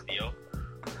Salinas, tío...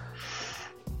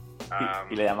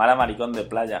 Y le llamara maricón de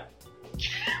playa.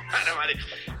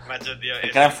 Macho, tío.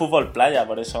 Es que era en fútbol playa,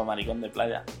 por eso maricón de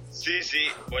playa. Sí.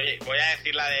 Voy a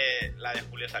decir la de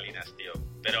Julio Salinas, tío.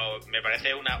 Pero me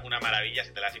parece una maravilla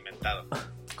si te la has inventado.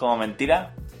 ¿Como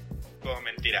mentira? Como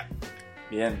mentira.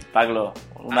 Bien, Pablo,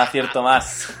 un acierto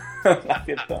más. Un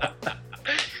acierto más.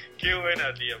 Qué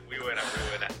buena, tío. Muy buena.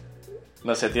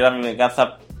 No sé, tío, a mí me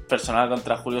cansa personal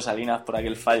contra Julio Salinas por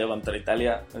aquel fallo contra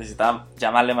Italia. Necesitaba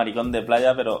llamarle maricón de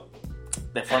playa, pero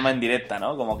de forma indirecta,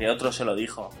 ¿no? Como que otro se lo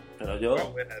dijo. Pero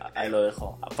yo ahí lo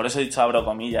dejo. Por eso he dicho abro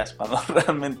comillas, cuando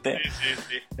realmente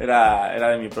sí. Era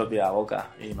de mi propia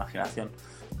boca e imaginación.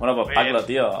 Bueno, pues Pablo,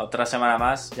 tío, otra semana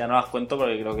más. Ya no las cuento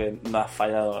porque creo que no has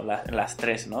fallado las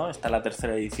 3, ¿no? Esta es la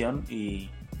tercera edición y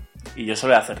yo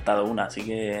solo he acertado una, así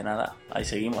que nada, ahí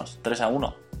seguimos.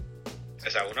 3-1.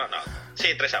 3-1, no. Sí,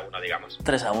 3-1, digamos.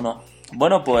 3-1.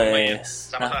 Bueno, pues...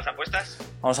 ¿Estamos a las apuestas?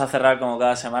 Vamos a cerrar como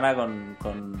cada semana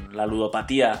con la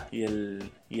ludopatía y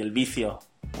el vicio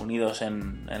unidos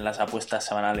en las apuestas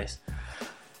semanales.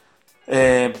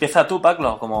 Empieza tú,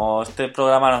 Pablo. Como este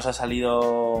programa nos ha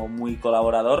salido muy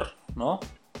colaborador, ¿no?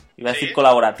 Iba a decir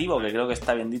colaborativo, que creo que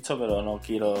está bien dicho, pero no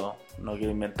quiero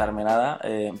inventarme nada.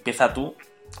 Empieza tú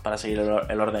para seguir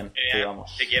el orden,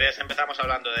 digamos. Si quieres empezamos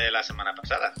hablando de la semana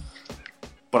pasada.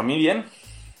 Por mí bien.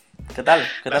 ¿Qué tal?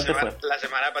 ¿Qué tal te fue? La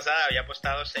semana pasada había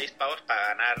apostado 6 pavos para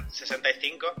ganar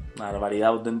 65. Una barbaridad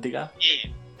auténtica. Y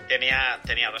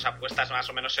tenía 2 apuestas más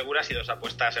o menos seguras y 2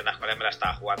 apuestas en las cuales me la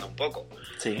estaba jugando un poco.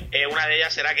 Sí. Una de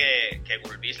ellas era que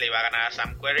Gulbis le iba a ganar a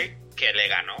Sam Querrey, que le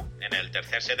ganó en el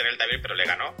tercer set en el tiebreak, pero le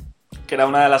ganó. Que era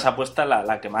una de las apuestas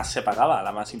la que más se pagaba,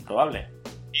 la más improbable.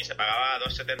 Y se pagaba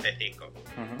 2.75.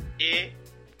 Uh-huh. Y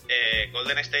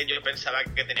Golden State yo pensaba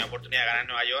que tenía oportunidad de ganar en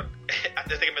Nueva York.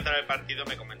 Antes de que empezara el partido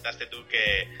me comentaste tú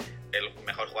que el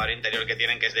mejor jugador interior que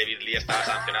tienen, que es David Lee, estaba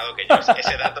sancionado, que yo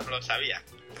ese dato no lo sabía.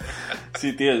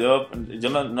 Sí, tío, yo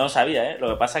no sabía, ¿eh? Lo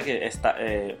que pasa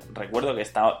que recuerdo que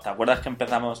 ¿te acuerdas que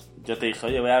empezamos? Yo te dije,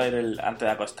 oye, voy a ver antes de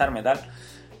acostarme, tal,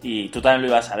 y tú también lo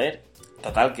ibas a ver.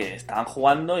 Total, que estaban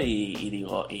jugando y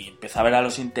empecé a ver a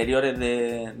los interiores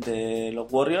de los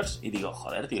Warriors y digo,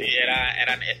 joder, tío. Sí,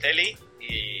 eran Ezeli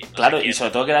y... No claro, y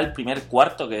sobre todo que era el primer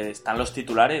cuarto, que están los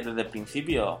titulares desde el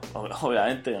principio,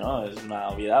 obviamente, ¿no? Es una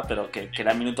obviedad, pero que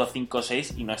era el minuto 5 o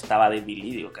 6 y no estaba David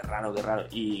Lee, digo, qué raro.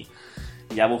 Y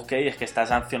ya busqué y es que está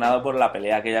sancionado por la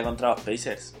pelea aquella contra los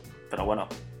Pacers. Pero bueno.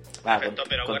 Perfecto,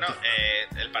 pero bueno,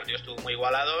 el partido estuvo muy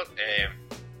igualado.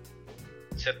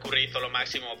 Seth Curry hizo lo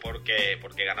máximo porque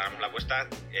ganáramos la apuesta.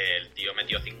 El tío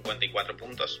metió 54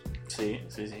 puntos. Sí.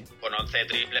 Con 11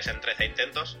 triples en 13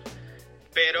 intentos.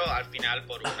 Pero al final,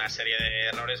 por una serie de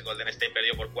errores, Golden State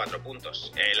perdió por 4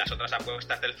 puntos. Las otras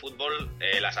apuestas del fútbol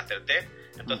las acerté.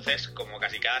 Entonces, como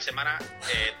casi cada semana,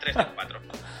 3 de 4.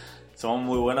 Somos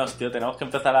muy buenos, tío. Tenemos que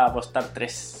empezar a apostar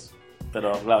 3.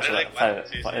 Pero claro,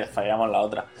 fallamos la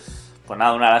otra. Pues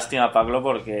nada, una lástima, Pablo,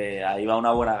 porque ahí va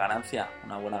una buena ganancia.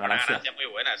 Una ganancia muy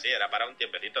buena, sí, era para un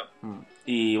tiempecito.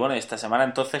 Y bueno, esta semana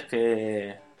entonces,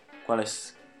 ¿cuál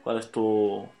es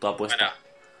tu apuesta? Bueno,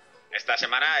 esta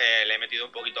semana le he metido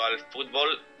un poquito al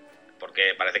fútbol,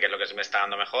 porque parece que es lo que se me está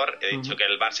dando mejor. He dicho que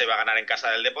el Barça iba a ganar en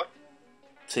casa del Depor.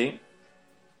 Sí.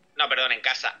 No, perdón, en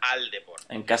casa al Depor.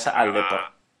 En casa al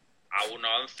Depor. A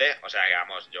 1-11, o sea,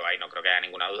 digamos, yo ahí no creo que haya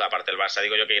ninguna duda. Aparte el Barça,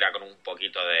 digo yo que irá con un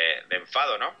poquito de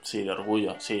enfado, ¿no? Sí, de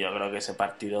orgullo. Sí, yo creo que ese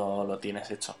partido lo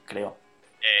tienes hecho, creo.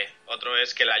 Otro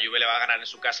es que la Juve le va a ganar en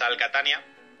su casa al Catania,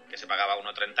 que se pagaba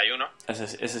 1.31.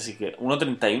 Ese sí que...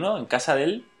 ¿1.31 en casa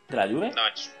de la Juve? No,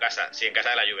 en su casa, sí, en casa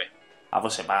de la Juve.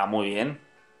 Pues se paga muy bien.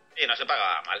 Sí, no se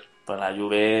pagaba mal. Pues la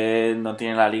Juve no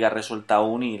tiene la liga resuelta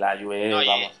aún y la Juve, no,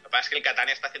 vamos... Lo que pasa es que el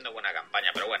Catania está haciendo buena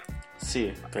campaña, pero bueno.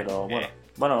 Sí, pero bueno.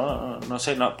 Bueno, no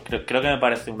sé, creo que me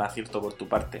parece un acierto por tu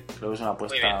parte. Creo que es una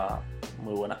apuesta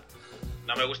muy buena.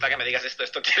 No me gusta que me digas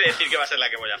esto quiere decir que va a ser la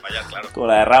que voy a fallar, claro. Como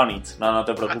la de Raonic, no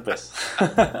te preocupes.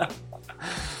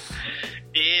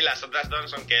 Y las otras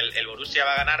dos son que el Borussia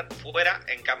va a ganar fuera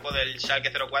en campo del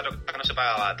Schalke 04, que no se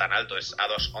pagaba tan alto, es a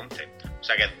 2.11. O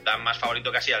sea que dan más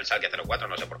favorito casi al Schalke 04,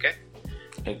 no sé por qué.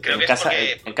 Creo que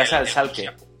en casa del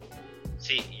Schalke.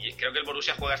 Sí, y creo que el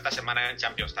Borussia juega esta semana en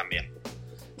Champions también.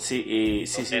 Sí.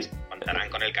 Contarán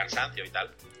con el cansancio y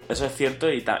tal. Eso es cierto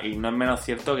y no es menos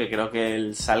cierto que creo que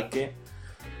el Schalke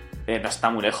no está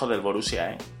muy lejos del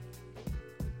Borussia,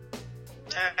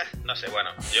 No sé, bueno,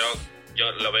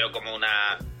 yo lo veo como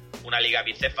una liga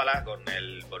bicéfala con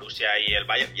el Borussia y el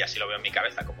Bayern, y así lo veo en mi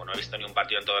cabeza. Como no he visto ni un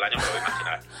partido en todo el año, me lo voy a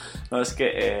imaginar. No, es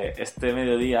que este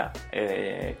mediodía,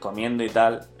 comiendo y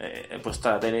tal, he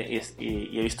puesto la tele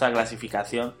y he visto la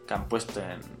clasificación que han puesto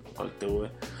por el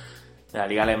TV de la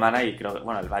liga alemana, y creo que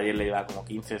el Bayern le lleva como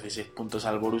 15 o 16 puntos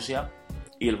al Borussia,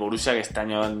 y el Borussia, que este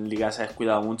año en liga se ha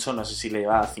descuidado mucho, no sé si le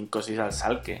lleva 5 o 6 al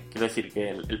Schalke. Quiero decir que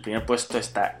el primer puesto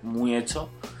está muy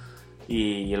hecho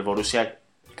y el Borussia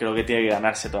creo que tiene que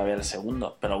ganarse todavía el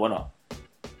segundo, pero bueno,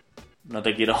 no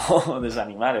te quiero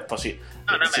desanimar, es posible.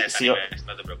 No me desanimes,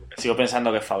 no te preocupes. Sigo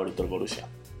pensando que es favorito el Borussia.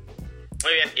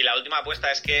 Muy bien, y la última apuesta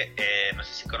es que, no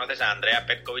sé si conoces a Andrea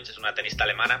Petkovic, es una tenista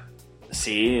alemana.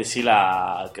 Sí,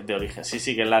 la de origen,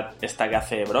 sí, que es esta que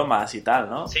hace bromas y tal,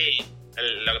 ¿no? Sí,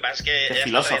 lo que pasa es que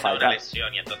ella está teniendo una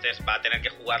lesión y entonces va a tener que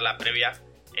jugar la previa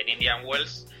en Indian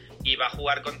Wells y va a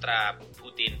jugar contra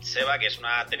Putintseva, que es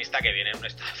una tenista que viene en un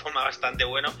estado de forma bastante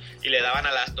bueno, y le daban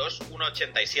a las 2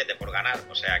 1.87 por ganar,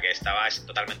 o sea que estaba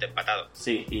totalmente empatado.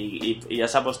 Sí, y ya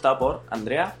se ha apostado por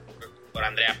Andrea. Por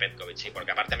Andrea Petkovic, sí,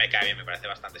 porque aparte me cae bien, me parece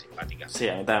bastante simpática. Sí,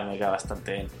 a mí también me cae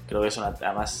bastante bien. Creo que es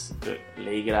además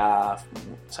leí que o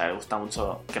sea, me gusta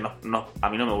mucho, que a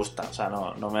mí no me gusta, o sea,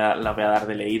 no me la voy a dar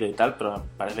de leído y tal, pero me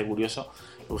parece curioso.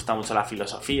 Me gusta mucho la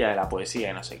filosofía y la poesía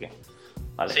y no sé qué.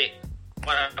 Vale. Sí,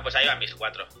 bueno, pues ahí van mis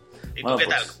 4. ¿Y tú qué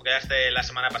tal? ¿Cómo quedaste la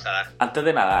semana pasada? Antes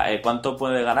de nada, ¿cuánto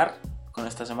puede ganar con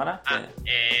esta semana?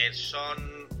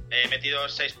 He metido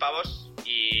 6 pavos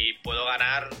y puedo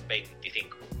ganar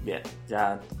 25. Bien,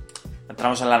 ya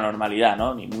entramos en la normalidad,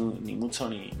 ¿no? Ni mucho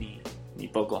ni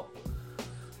poco.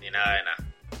 Ni nada de nada.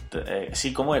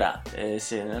 Sí, ¿cómo era?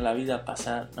 En la vida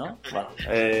pasar, ¿no? Bueno,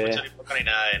 mucho ni poco ni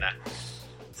nada de nada.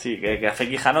 Sí, que hace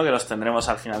Quijano que los tendremos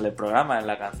al final del programa en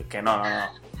la canción. Que no,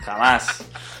 jamás.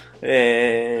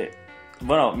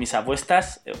 Bueno, mis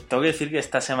apuestas, tengo que decir que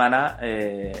esta semana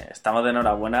estamos de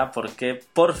enhorabuena porque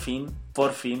por fin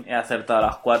he acertado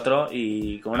las 4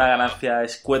 y con una ganancia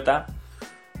escueta,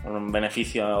 un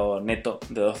beneficio neto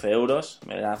de 12 euros,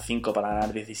 me dan 5 para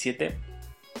ganar 17. Bien,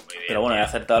 pero bueno, he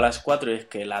acertado las 4 y es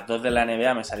que las 2 de la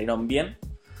NBA me salieron bien.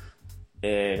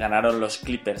 Ganaron los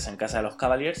Clippers en casa de los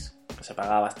Cavaliers, que se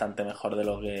pagaba bastante mejor de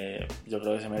lo que yo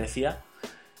creo que se merecía.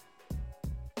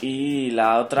 Y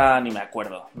la otra ni me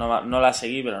acuerdo, no la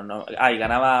seguí, pero no. Y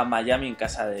ganaba Miami en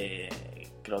casa de,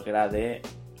 creo que era de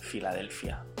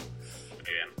Filadelfia.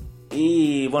 Muy bien.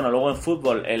 Y bueno, luego en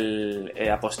fútbol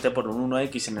aposté por un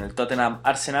 1x en el Tottenham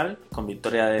Arsenal, con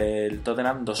victoria del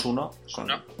Tottenham 2-1,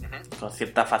 con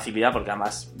cierta facilidad, porque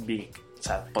además vi, o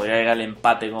sea, podría llegar el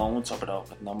empate como mucho, pero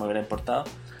no me hubiera importado.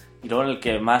 Y luego en el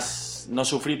que más no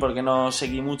sufrí porque no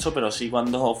seguí mucho, pero sí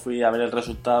cuando fui a ver el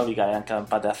resultado vi que habían quedado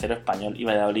empate a 0 Español y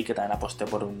Valladolid, que también aposté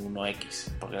por un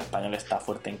 1x, porque el Español está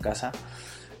fuerte en casa.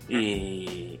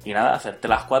 Y nada, acerté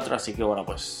las 4, así que bueno,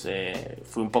 pues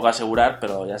fui un poco a asegurar,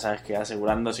 pero ya sabes que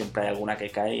asegurando siempre hay alguna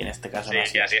que cae y en este caso sí, no.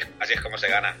 Sí, así es como se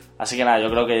gana. Así que nada, yo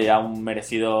creo que ya un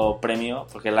merecido premio,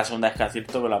 porque es la segunda vez que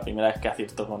acierto, pero la primera vez que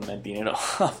acierto con el dinero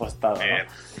apostado, ¿no?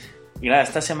 Y nada,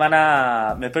 esta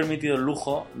semana me he permitido el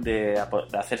lujo de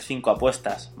hacer 5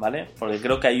 apuestas, ¿vale? Porque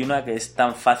creo que hay una que es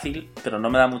tan fácil, pero no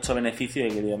me da mucho beneficio y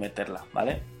he querido meterla,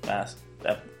 ¿vale?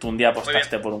 Tú un día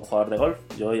apostaste por un jugador de golf,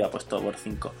 yo hoy apuesto por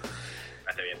 5.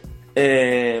 Hace bien.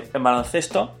 En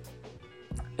baloncesto,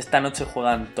 esta noche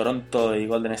juegan Toronto y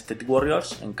Golden State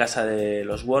Warriors en casa de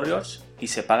los Warriors y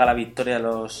se paga la victoria de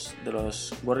los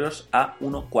Warriors a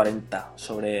 1.40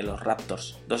 sobre los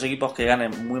Raptors. Dos equipos que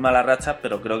ganan muy mala racha,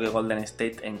 pero creo que Golden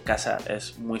State en casa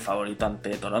es muy favorito ante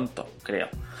Toronto, creo.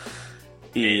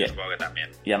 Y supongo que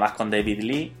también. Y además con David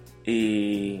Lee,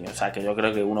 y o sea que yo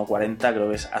creo que 1.40 creo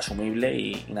que es asumible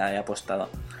y nada, he apostado.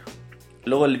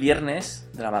 Luego el viernes,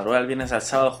 de la madrugada del viernes al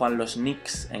sábado, juegan los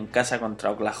Knicks en casa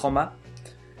contra Oklahoma.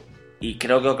 Y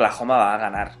creo que Oklahoma va a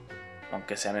ganar,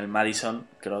 aunque sea en el Madison.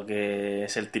 Creo que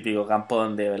es el típico campo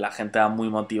donde la gente va muy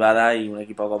motivada y un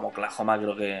equipo como Oklahoma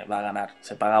creo que va a ganar.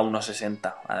 Se paga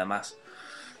 1.60 además.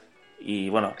 Y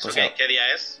bueno, pues ¿Qué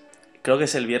día es? Creo que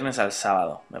es el viernes al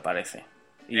sábado, me parece.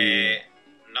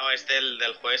 No, es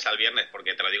del jueves al viernes,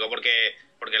 porque te lo digo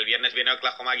porque el viernes viene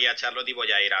Oklahoma aquí a Charlotte y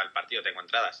voy a ir al partido, tengo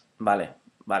entradas. Vale,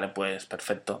 pues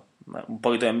perfecto. Un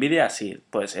poquito de envidia, sí,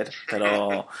 puede ser,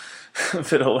 pero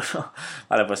bueno,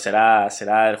 vale, pues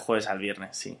será el jueves al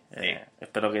viernes, sí.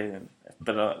 Espero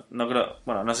no creo,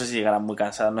 bueno, no sé si llegarán muy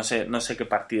cansados, no sé qué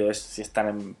partido es, si están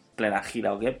en plena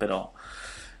gira o qué, pero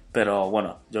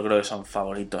bueno, yo creo que son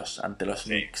favoritos ante los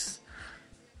Knicks.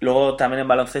 Luego también en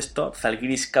baloncesto,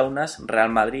 Zalgiris Kaunas, Real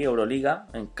Madrid, Euroliga,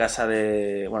 en casa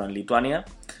en Lituania.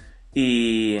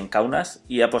 Y en Kaunas,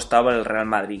 y he apostado por el Real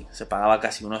Madrid, se pagaba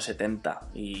casi 1.70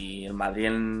 y el Madrid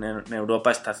en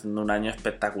Europa está haciendo un año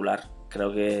espectacular.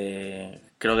 Creo que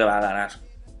va a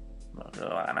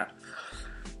ganar.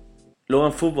 Luego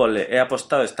en fútbol he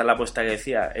apostado, esta es la apuesta que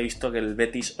decía, he visto que el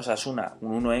Betis Osasuna,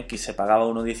 un 1x se pagaba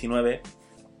 1.19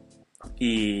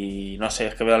 y no sé,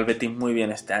 es que veo al Betis muy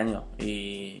bien este año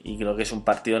y creo que es un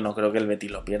partido, no creo que el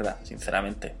Betis lo pierda,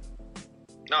 sinceramente.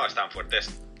 No, están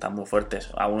fuertes. Están muy fuertes,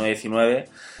 a 1.19.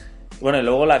 Bueno, y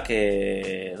luego la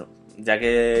que, ya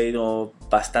que he ido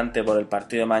bastante por el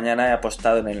partido de mañana, he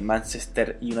apostado en el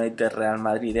Manchester United Real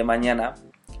Madrid de mañana,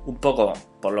 un poco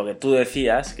por lo que tú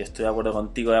decías, que estoy de acuerdo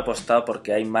contigo, he apostado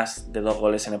porque hay más de 2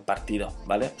 goles en el partido,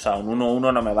 ¿vale? O sea, un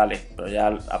 1-1 no me vale, pero ya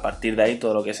a partir de ahí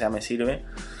todo lo que sea me sirve.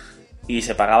 Y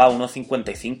se pagaba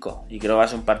 1.55 y creo que va a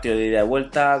ser un partido de ida y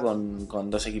vuelta con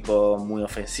dos equipos muy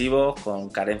ofensivos, con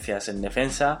carencias en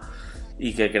defensa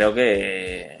y que creo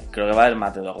que va a haber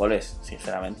más de 2 goles,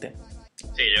 sinceramente.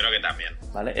 Sí, yo creo que también.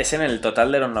 ¿Vale? Es en el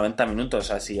total de los 90 minutos, o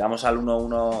sea, si vamos al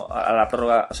 1-1 a la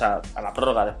prórroga, o sea, a la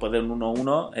prórroga después del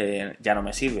 1-1 ya no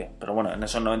me sirve, pero bueno, en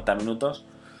esos 90 minutos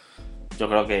yo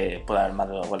creo que puede haber más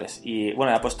de 2 goles. Y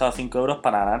bueno, he apostado 5 euros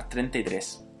para ganar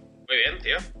 33. Muy bien,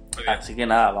 tío. Muy bien. Así que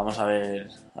nada, vamos a ver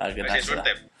qué tal. Suerte.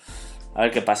 A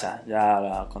ver qué pasa, ya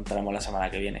lo contaremos la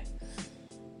semana que viene.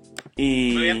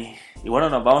 Y bueno,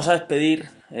 nos vamos a despedir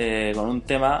con un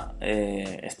tema.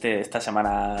 Esta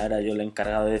semana era yo el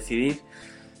encargado de decidir.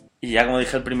 Y ya como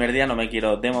dije el primer día,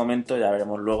 de momento, ya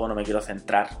veremos luego, no me quiero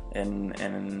centrar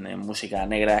en música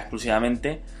negra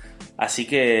exclusivamente. Así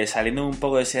que saliendo un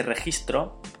poco de ese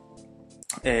registro,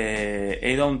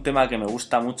 he ido a un tema que me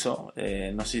gusta mucho,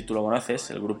 no sé si tú lo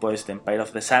conoces, el grupo es The Empire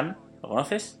of the Sun, ¿lo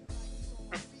conoces?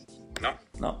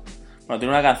 No. Bueno,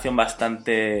 tiene una canción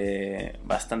bastante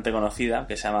conocida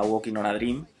que se llama Walking on a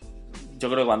Dream. Yo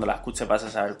creo que cuando la escuche vas a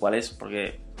saber cuál es,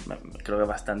 porque creo que es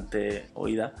bastante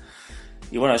oída.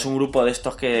 Y bueno, es un grupo de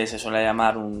estos que se suele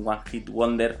llamar un One Hit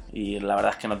Wonder, y la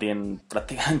verdad es que no tienen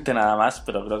prácticamente nada más,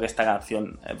 pero creo que esta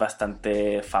canción es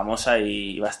bastante famosa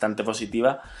y bastante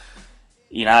positiva.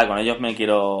 Y nada, con ellos me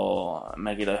quiero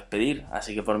despedir,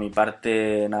 así que por mi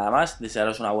parte nada más,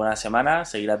 desearos una buena semana,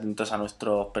 seguir atentos a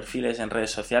nuestros perfiles en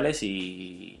redes sociales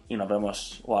y nos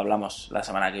vemos o hablamos la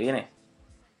semana que viene.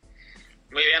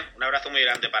 Muy bien, un abrazo muy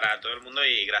grande para todo el mundo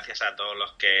y gracias a todos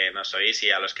los que nos oís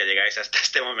y a los que llegáis hasta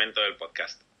este momento del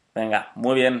podcast. Venga,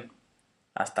 muy bien,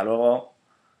 hasta luego.